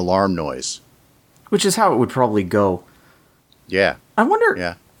makes an alarm noise. Which is how it would probably go. Yeah. I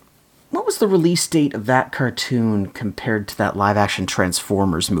wonder, what was the release date of that cartoon compared to that live-action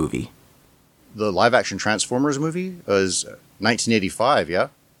Transformers movie? The live-action Transformers movie was 1985, yeah?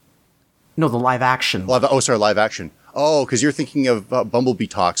 No, the live-action. Live action. Oh, because you're thinking of Bumblebee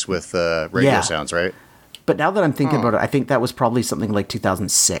Talks with radio sounds, right? But now that I'm thinking about it, I think that was probably something like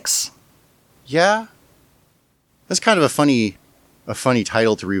 2006. Yeah. That's kind of a funny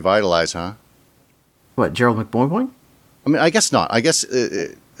title to revitalize, huh? What, Gerald McBoing Boing? I mean, I guess not. I guess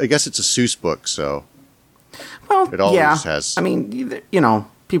it's a Seuss book, so. Well, it always has. I mean,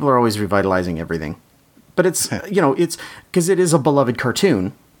 people are always revitalizing everything, but it's it's because it is a beloved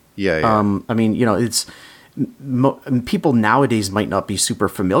cartoon. Yeah. I mean, it's people nowadays might not be super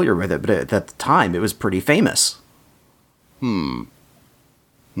familiar with it, but at the time, it was pretty famous. Let's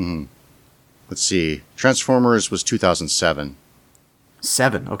see. Transformers was 2007.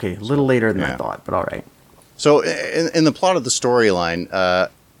 7. Okay, a little later than I thought, but all right. So, in the plot of the storyline,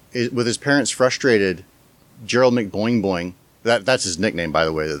 with his parents frustrated, Gerald McBoing Boing, that's his nickname, by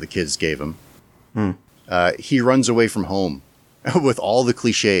the way, that the kids gave him. He runs away from home with all the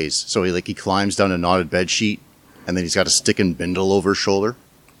cliches. So he climbs down a knotted bed sheet, and then he's got a stick and bindle over his shoulder.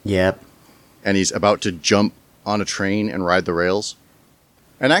 Yep. And he's about to jump on a train and ride the rails.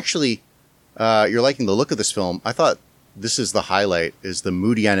 And actually, you're liking the look of this film. I thought this is the highlight, is the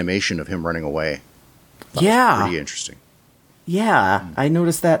moody animation of him running away. Yeah. Pretty interesting. Yeah, I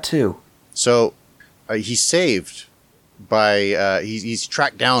noticed that too. So he's saved by, he's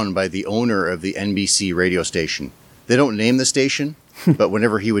tracked down by the owner of the NBC radio station. They don't name the station, but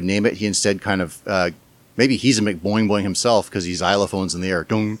whenever he would name it, he instead kind of, maybe he's a McBoing Boing himself because he xylophones in the air.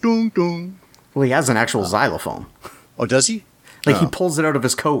 Dung, dung, dung. Well, he has an actual xylophone. Oh, does he? He pulls it out of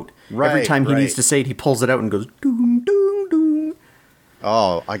his coat. Every time he needs to say it, he pulls it out and goes, doom, doom, doom.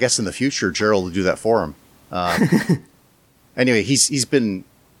 Oh, I guess in the future, Gerald will do that for him. Anyway, he's been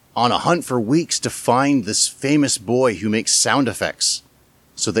on a hunt for weeks to find this famous boy who makes sound effects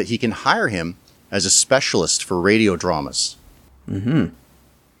so that he can hire him as a specialist for radio dramas. Mm-hmm.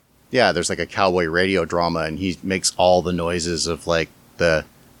 Yeah, there's like a cowboy radio drama, and he makes all the noises of like the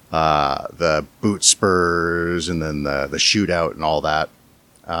boot spurs and then the shootout and all that.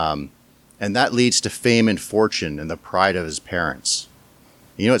 And that leads to fame and fortune and the pride of his parents.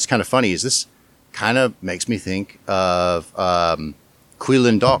 You know, what's kind of funny is this kind of makes me think of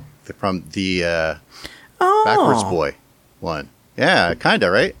Quillen Doc from the Backwards Boy one. Yeah, kind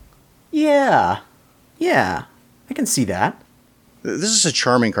of, right? Yeah. Yeah. I can see that. This is a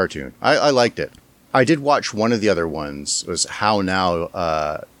charming cartoon. I liked it. I did watch one of the other ones. It was How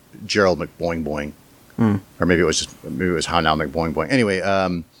Now Gerald McBoing Boing. Or maybe it was How Now McBoing Boing. Anyway,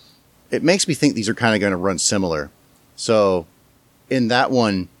 it makes me think these are kind of going to run similar. So in that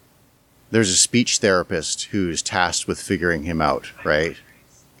one, there's a speech therapist who's tasked with figuring him out, right?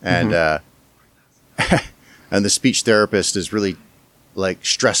 And and the speech therapist is really like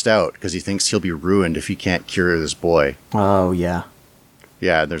stressed out because he thinks he'll be ruined if he can't cure this boy. Oh, yeah.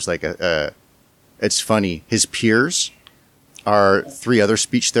 Yeah, there's like it's funny. His peers are 3 other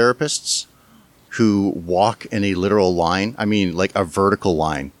speech therapists who walk in a literal line. I mean, like a vertical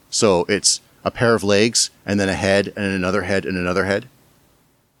line. So it's a pair of legs and then a head and another head and another head.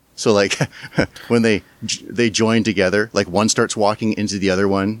 So like when they join together, like one starts walking into the other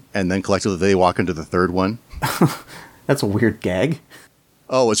one and then collectively they walk into the third one. That's a weird gag.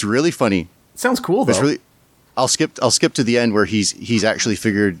 Oh, it's really funny. Sounds cool though. It's really, I'll skip to the end where he's actually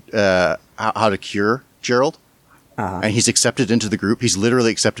figured how to cure Gerald. And he's accepted into the group. He's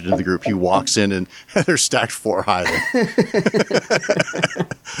literally accepted into the group. He walks in and they're stacked 4 high.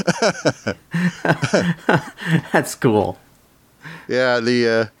 That's cool. Yeah,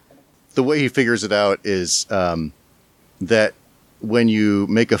 the way he figures it out is that when you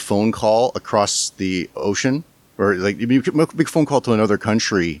make a phone call across the ocean, or like you make a phone call to another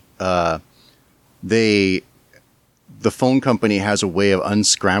country, the phone company has a way of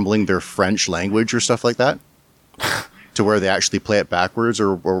unscrambling their French language or stuff like that. To where they actually play it backwards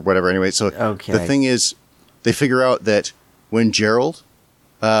or whatever. Anyway, so The thing is, they figure out that when Gerald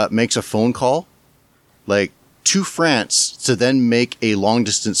makes a phone call, like to France, to then make a long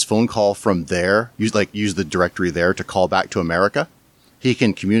distance phone call from there, use the directory there to call back to America, he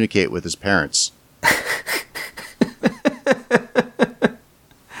can communicate with his parents.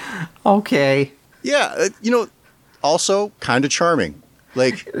 Okay. Yeah, also kind of charming.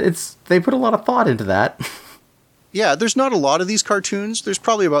 Like they put a lot of thought into that. Yeah, there's not a lot of these cartoons. There's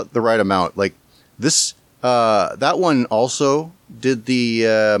probably about the right amount. Like this, that one also did the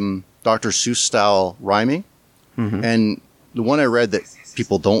Dr. Seuss style rhyming. Mm-hmm. And the one I read that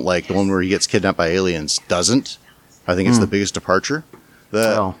people don't like, the one where he gets kidnapped by aliens, doesn't. I think it's the biggest departure.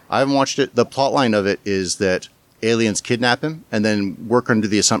 I haven't watched it. The plot line of it is that aliens kidnap him and then work under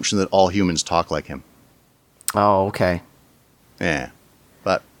the assumption that all humans talk like him. Oh, okay. Yeah.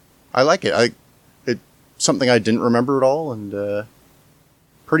 But I like it. something I didn't remember at all, and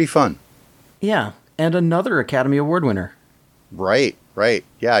pretty fun. Yeah, and another Academy Award winner. Right.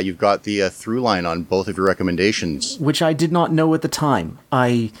 Yeah, you've got the through line on both of your recommendations. Which I did not know at the time.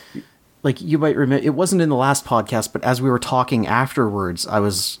 You might remember, it wasn't in the last podcast, but as we were talking afterwards, I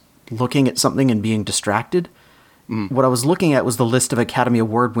was looking at something and being distracted. What I was looking at was the list of Academy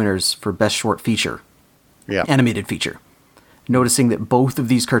Award winners for Best Short Feature. Yeah. Animated feature. Noticing that both of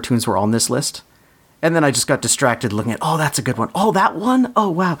these cartoons were on this list. And then I just got distracted looking at, oh, that's a good one. Oh, that one? Oh,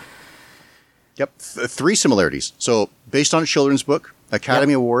 wow. Yep. 3 similarities. So, based on a children's book,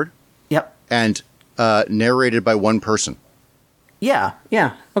 Academy Award. Yep. And narrated by one person. Yeah.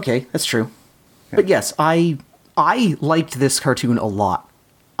 Okay, that's true. Yeah. But yes, I liked this cartoon a lot.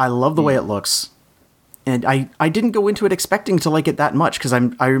 I love the way it looks. And I didn't go into it expecting to like it that much, because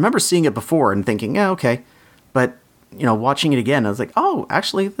I remember seeing it before and thinking, yeah, okay. But, watching it again, I was like, oh,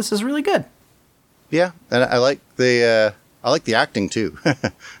 actually, this is really good. Yeah, and I like the acting too.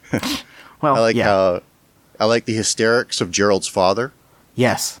 Well, I like the hysterics of Gerald's father.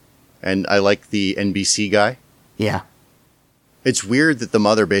 Yes. And I like the NBC guy. Yeah. It's weird that the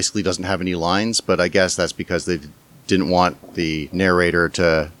mother basically doesn't have any lines, but I guess that's because they didn't want the narrator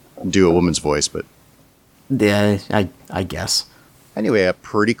to do a woman's voice, but... Yeah, I guess. Anyway,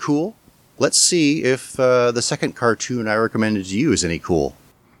 pretty cool. Let's see if the second cartoon I recommended to you is any cool.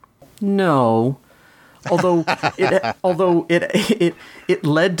 No. Although it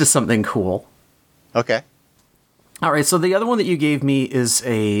led to something cool. Okay. All right, so the other one that you gave me is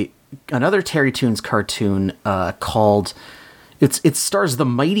another Terry Toons cartoon called... It stars the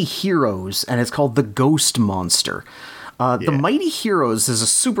Mighty Heroes, and it's called The Ghost Monster. The Mighty Heroes is a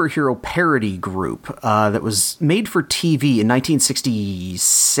superhero parody group that was made for TV in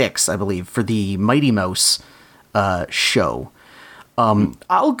 1966, I believe, for the Mighty Mouse show.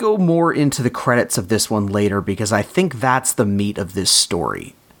 I'll go more into the credits of this one later, because I think that's the meat of this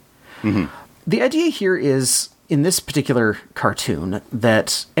story. Mm-hmm. The idea here is, in this particular cartoon,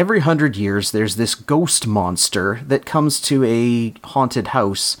 that every 100 years there's this ghost monster that comes to a haunted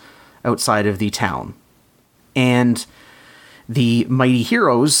house outside of the town. And the Mighty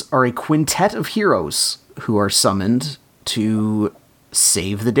Heroes are a quintet of heroes who are summoned to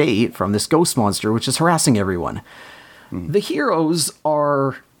save the day from this ghost monster, which is harassing everyone. The heroes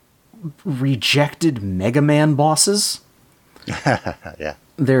are rejected Mega Man bosses. Yeah.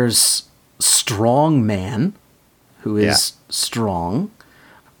 There's Strong Man, who is strong.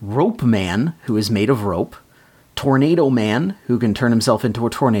 Rope Man, who is made of rope. Tornado Man, who can turn himself into a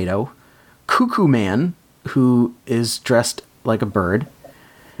tornado. Cuckoo Man, who is dressed like a bird.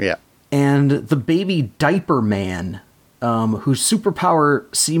 Yeah. And the Baby Diaper Man, whose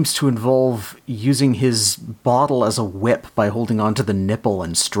superpower seems to involve using his bottle as a whip by holding onto the nipple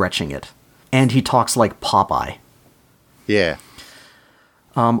and stretching it. And he talks like Popeye. Yeah.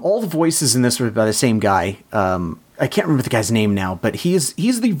 All the voices in this were by the same guy. I can't remember the guy's name now, but he's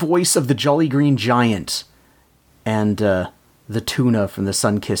the voice of the Jolly Green Giant and the tuna from the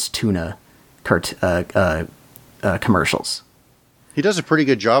Sunkissed Tuna commercials. He does a pretty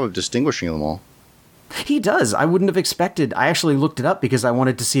good job of distinguishing them all. He does. I wouldn't have expected. I actually looked it up because I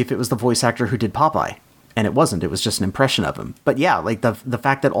wanted to see if it was the voice actor who did Popeye. And it wasn't. It was just an impression of him. But yeah, like the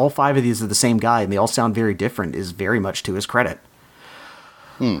fact that all 5 of these are the same guy and they all sound very different is very much to his credit.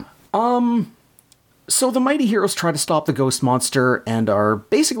 So the Mighty Heroes try to stop the ghost monster and are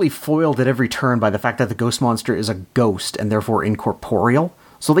basically foiled at every turn by the fact that the ghost monster is a ghost and therefore incorporeal,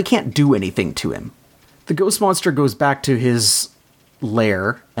 so they can't do anything to him. The ghost monster goes back to his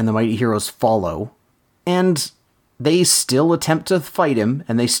lair, and the Mighty Heroes follow, and they still attempt to fight him,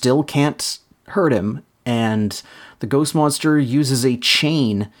 and they still can't hurt him, and the ghost monster uses a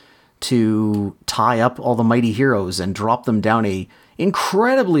chain to tie up all the Mighty Heroes and drop them down a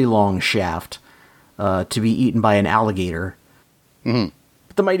incredibly long shaft to be eaten by an alligator. Mm-hmm.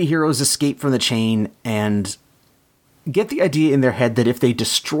 But the Mighty Heroes escape from the chain and get the idea in their head that if they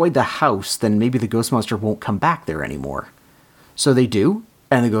destroy the house, then maybe the ghost monster won't come back there anymore. So they do,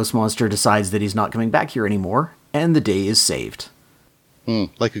 and the ghost monster decides that he's not coming back here anymore, and the day is saved.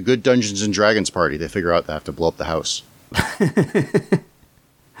 Like a good Dungeons and Dragons party, they figure out they have to blow up the house.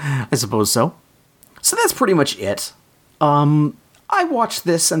 I suppose so. So that's pretty much it. I watched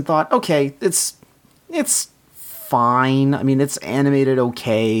this and thought, okay, it's fine. I mean, it's animated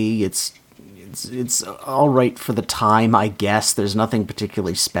okay. It's all right for the time, I guess. There's nothing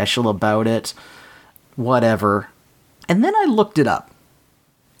particularly special about it. Whatever. And then I looked it up.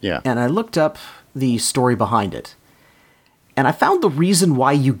 Yeah. And I looked up the story behind it. And I found the reason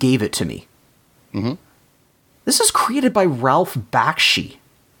why you gave it to me. Mm-hmm. This is created by Ralph Bakshi.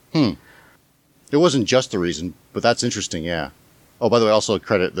 It wasn't just the reason, but that's interesting, yeah. Oh, by the way, also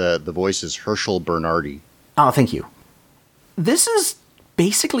credit the voices Herschel Bernardi. Oh, thank you. This is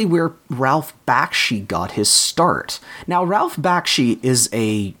basically where Ralph Bakshi got his start. Now, Ralph Bakshi is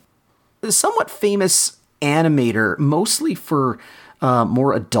a somewhat famous animator, mostly for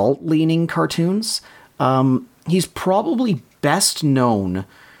more adult-leaning cartoons. He's probably best known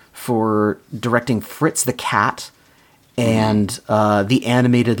for directing Fritz the Cat and the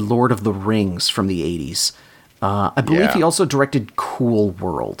animated Lord of the Rings from the 80s. I believe he also directed Cool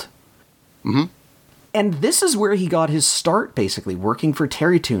World. Mm-hmm. And this is where he got his start, basically, working for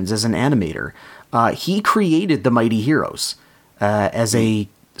Terrytoons as an animator. He created The Mighty Heroes as a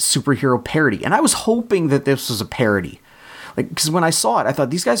superhero parody. And I was hoping that this was a parody. Because when I saw it, I thought,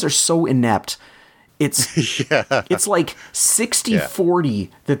 these guys are so inept. It's it's like 60-40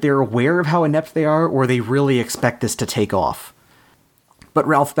 that they're aware of how inept they are, or they really expect this to take off. But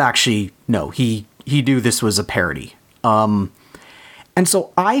Ralph Bakshi, no, he knew this was a parody. And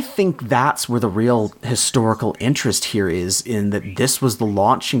so I think that's where the real historical interest here is, in that this was the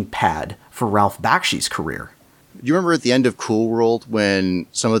launching pad for Ralph Bakshi's career. Do you remember at the end of Cool World when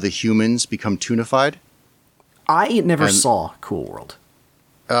some of the humans become toonified? I never saw Cool World.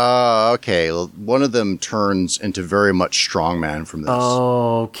 Okay. Well, one of them turns into very much Strongman from this.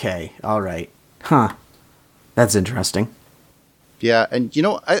 Okay. All right. Huh. That's interesting. Yeah, and you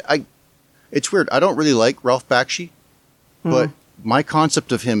know, I it's weird. I don't really like Ralph Bakshi, but my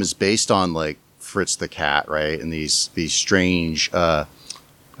concept of him is based on like Fritz the Cat, right? And these strange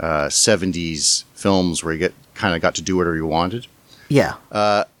 70s films where you got to do whatever you wanted. Yeah.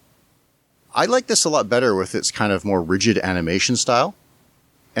 I like this a lot better with its kind of more rigid animation style.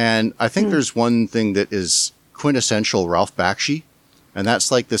 And I think there's one thing that is quintessential Ralph Bakshi, and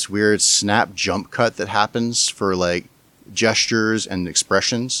that's like this weird snap jump cut that happens for like gestures and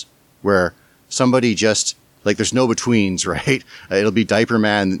expressions where somebody just, like, there's no betweens, right? It'll be Diaper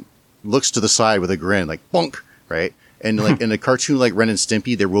Man looks to the side with a grin, like bonk, right? And like in a cartoon like Ren and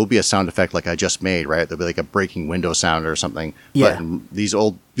Stimpy, there will be a sound effect like I just made, right? There'll be like a breaking window sound or something. Yeah. But in these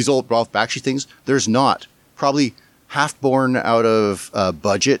old Ralph Bakshi things, there's not. Probably half born out of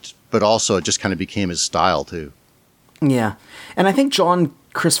budget, but also it just kind of became his style too. Yeah. And I think John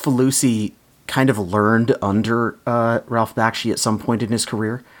Kricfalusi kind of learned under Ralph Bakshi at some point in his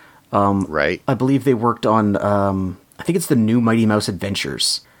career. Right. I believe they worked on, I think it's the new Mighty Mouse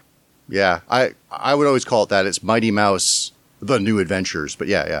Adventures. Yeah, I would always call it that. It's Mighty Mouse, The New Adventures, but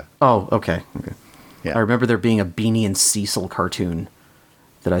yeah. Oh, okay. Yeah. I remember there being a Beanie and Cecil cartoon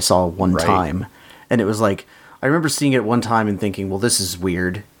that I saw one time. And it was like, I remember seeing it at one time and thinking, well, this is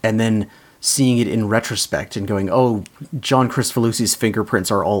weird. And then seeing it in retrospect and going, oh, John Kricfalusi's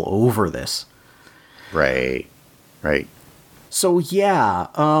fingerprints are all over this. Right. So yeah,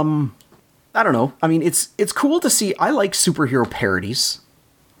 I don't know. I mean, it's cool to see. I like superhero parodies.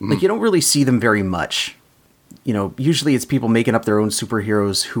 Like, you don't really see them very much. You know, usually it's people making up their own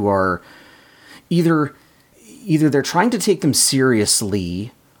superheroes who are either they're trying to take them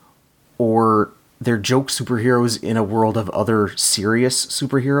seriously, or they're joke superheroes in a world of other serious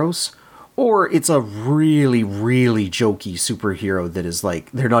superheroes, or it's a really, really jokey superhero that is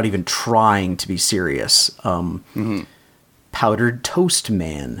like, they're not even trying to be serious. Powdered Toast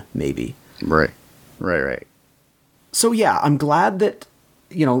Man, maybe. Right. So yeah, I'm glad that,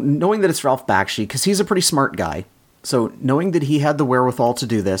 you know, knowing that it's Ralph Bakshi, because he's a pretty smart guy. So knowing that he had the wherewithal to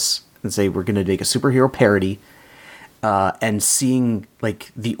do this and say, we're going to make a superhero parody, and seeing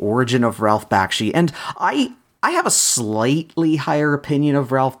like the origin of Ralph Bakshi. And I have a slightly higher opinion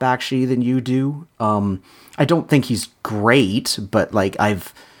of Ralph Bakshi than you do. I don't think he's great, but like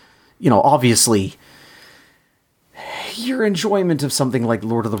obviously your enjoyment of something like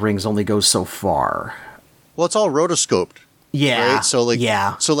Lord of the Rings only goes so far. Well, it's all rotoscoped. Yeah. Right? So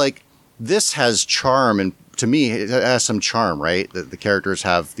like this has charm, and to me it has some charm, right? The characters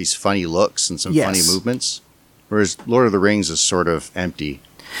have these funny looks and some funny movements, whereas Lord of the Rings is sort of empty.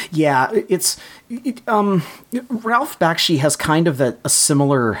 Yeah, Ralph Bakshi has kind of a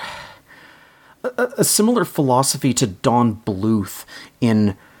similar philosophy to Don Bluth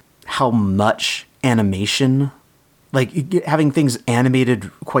in how much animation, like having things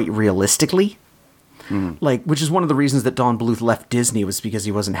animated quite realistically. Like, which is one of the reasons that Don Bluth left Disney, was because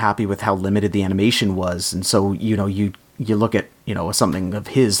he wasn't happy with how limited the animation was. And so, you know, you look at, you know, something of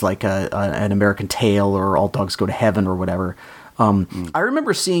his, like an American Tail or All Dogs Go to Heaven or whatever. I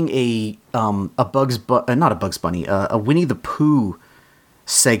remember seeing a Winnie the Pooh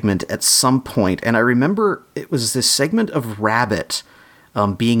segment at some point, and I remember it was this segment of Rabbit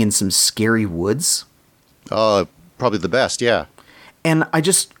being in some scary woods. Probably the best, yeah. And I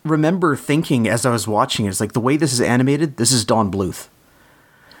just remember thinking as I was watching it, it's like the way this is animated, this is Don Bluth.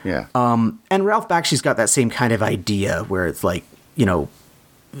 Yeah. And Ralph Bakshi's got that same kind of idea where it's like, you know,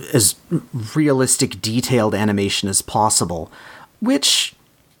 as realistic, detailed animation as possible, which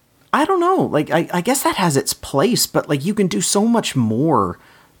I don't know. Like, I guess that has its place, but like you can do so much more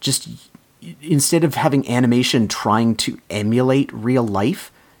just instead of having animation trying to emulate real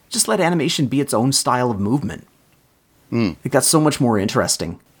life, just let animation be its own style of movement. Like that's so much more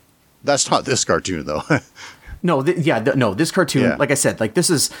interesting. That's not this cartoon though. No, this cartoon, like I said, like this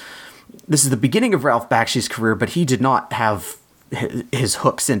is the beginning of Ralph Bakshi's career, but he did not have his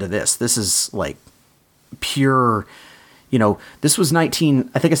hooks into this. This is like pure, you know, this was I think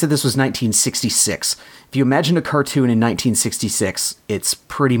I said this was 1966. If you imagine a cartoon in 1966, it's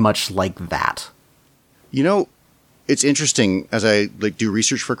pretty much like that. You know, it's interesting as I like do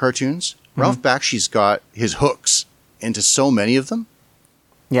research for cartoons. Ralph Bakshi's got his hooks into so many of them.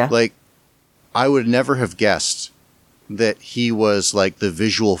 Yeah. Like, I would never have guessed that he was like the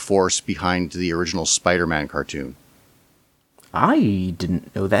visual force behind the original Spider-Man cartoon. I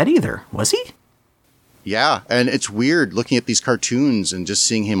didn't know that either. Was he? Yeah, and it's weird looking at these cartoons and just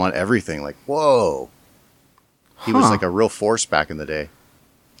seeing him on everything. Like, whoa. He was like a real force back in the day.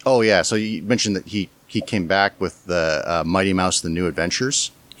 Oh, yeah, so you mentioned that he came back with the Mighty Mouse The New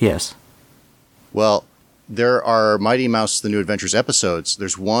Adventures. Yes. Well, there are Mighty Mouse The New Adventures episodes.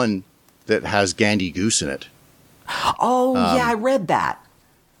 There's one that has Gandy Goose in it. Oh, yeah, I read that.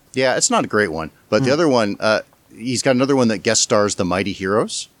 Yeah, it's not a great one. But the other one, he's got another one that guest stars the Mighty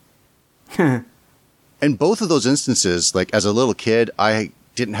Heroes. And both of those instances, like as a little kid, I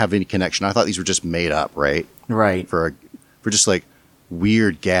didn't have any connection. I thought these were just made up, right? Right. For just like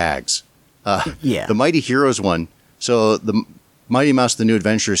weird gags. Yeah. The Mighty Heroes one. So the Mighty Mouse The New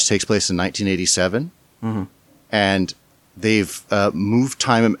Adventures takes place in 1987. And they've moved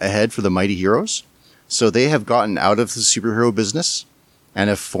time ahead for the Mighty Heroes. So they have gotten out of the superhero business and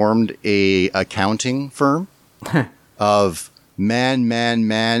have formed a accounting firm of man.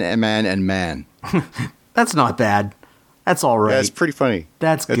 That's not bad. That's all right. Yeah, it's pretty funny.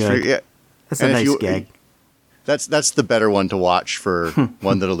 That's good. Yeah. That's a nice gag. That's the better one to watch for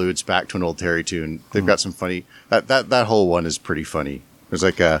one that alludes back to an old Terry tune. They've got some funny. That whole one is pretty funny. There's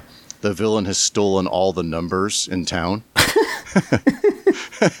like the villain has stolen all the numbers in town.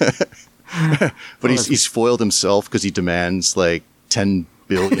 But he's foiled himself because he demands like $10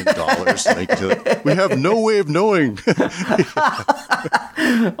 billion. Like, we have no way of knowing.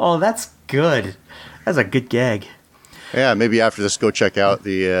 Oh, that's good. That's a good gag. Yeah, maybe after this, go check out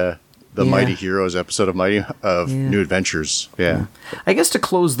the Mighty Heroes episode of New Adventures. Yeah. I guess to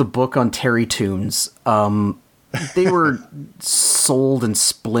close the book on Terry Toons, they were sold and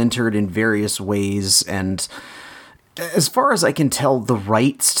splintered in various ways, and as far as I can tell, the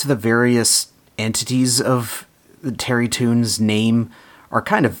rights to the various entities of the Terry Toons name are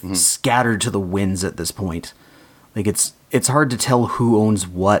kind of scattered to the winds at this point. Like it's hard to tell who owns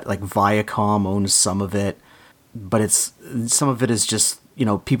what. Like Viacom owns some of it, but some of it is just, you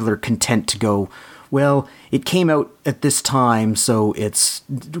know, people are content to go, well, it came out at this time, so it's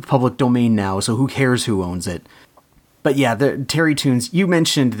public domain now, so who cares who owns it? But yeah, the Terry Toons, you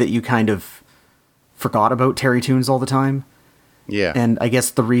mentioned that you kind of forgot about Terry Toons all the time. Yeah. And I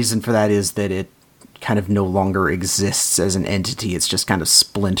guess the reason for that is that it kind of no longer exists as an entity. It's just kind of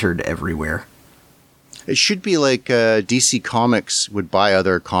splintered everywhere. It should be like DC Comics would buy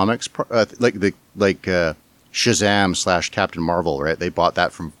other comics, like Shazam / Captain Marvel, right? They bought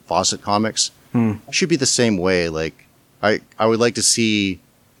that from Fawcett Comics. It should be the same way. Like I would like to see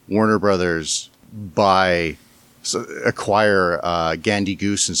Warner Brothers acquire Gandy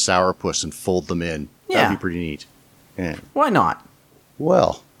Goose and Sourpuss and fold them in. Yeah. That'd be pretty neat. Yeah. Why not?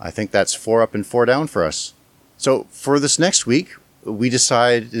 Well, I think that's 4 up and 4 down for us. So for this next week, we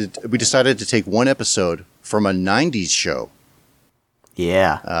decided to take one episode from a 90s show.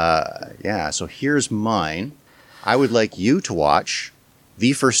 Yeah. So here's mine. I would like you to watch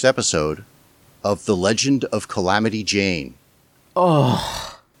the first episode of The Legend of Calamity Jane.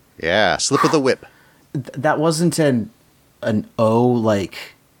 Oh. Yeah, slip of the whip. That wasn't an O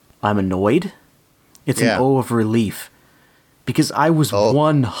like I'm annoyed. It's an O of relief. Because I was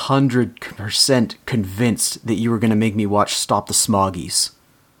 100% convinced that you were going to make me watch Stop the Smoggies.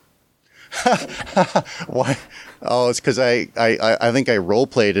 Why? Oh, it's because I think I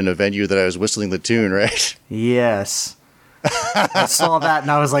role-played in a venue that I was whistling the tune, right? Yes. I saw that and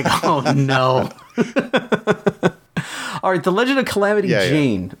I was like, oh no. All right, The Legend of Calamity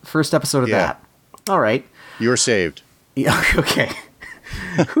Jane. First episode of that. All right. You were saved. Yeah, okay.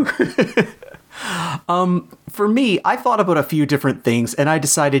 For me, I thought about a few different things, and I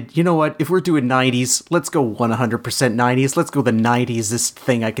decided, you know what? If we're doing 90s, let's go 100% 90s. Let's go the 90s-est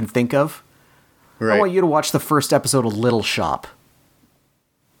thing I can think of. Right. I want you to watch the first episode of Little Shop.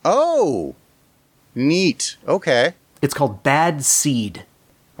 Oh, neat. Okay. It's called Bad Seed.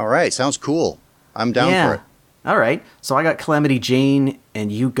 All right, sounds cool. I'm down for it. All right, so I got Calamity Jane,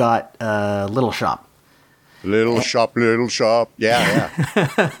 and you got Little Shop. Little shop. Yeah.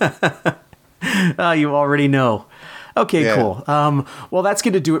 You already know. Okay, cool. Well, that's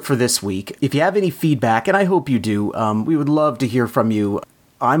going to do it for this week. If you have any feedback, and I hope you do, we would love to hear from you.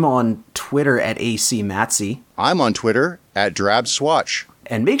 I'm on Twitter at ACMatsy. I'm on Twitter at DrabSwatch.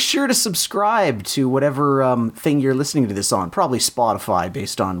 And make sure to subscribe to whatever thing you're listening to this on. Probably Spotify,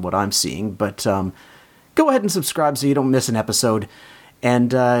 based on what I'm seeing. But go ahead and subscribe so you don't miss an episode.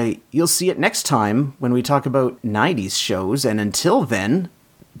 And you'll see it next time when we talk about 90s shows. And until then,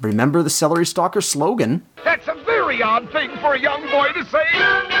 remember the Celery Stalker slogan. That's a very odd thing for a young boy to say.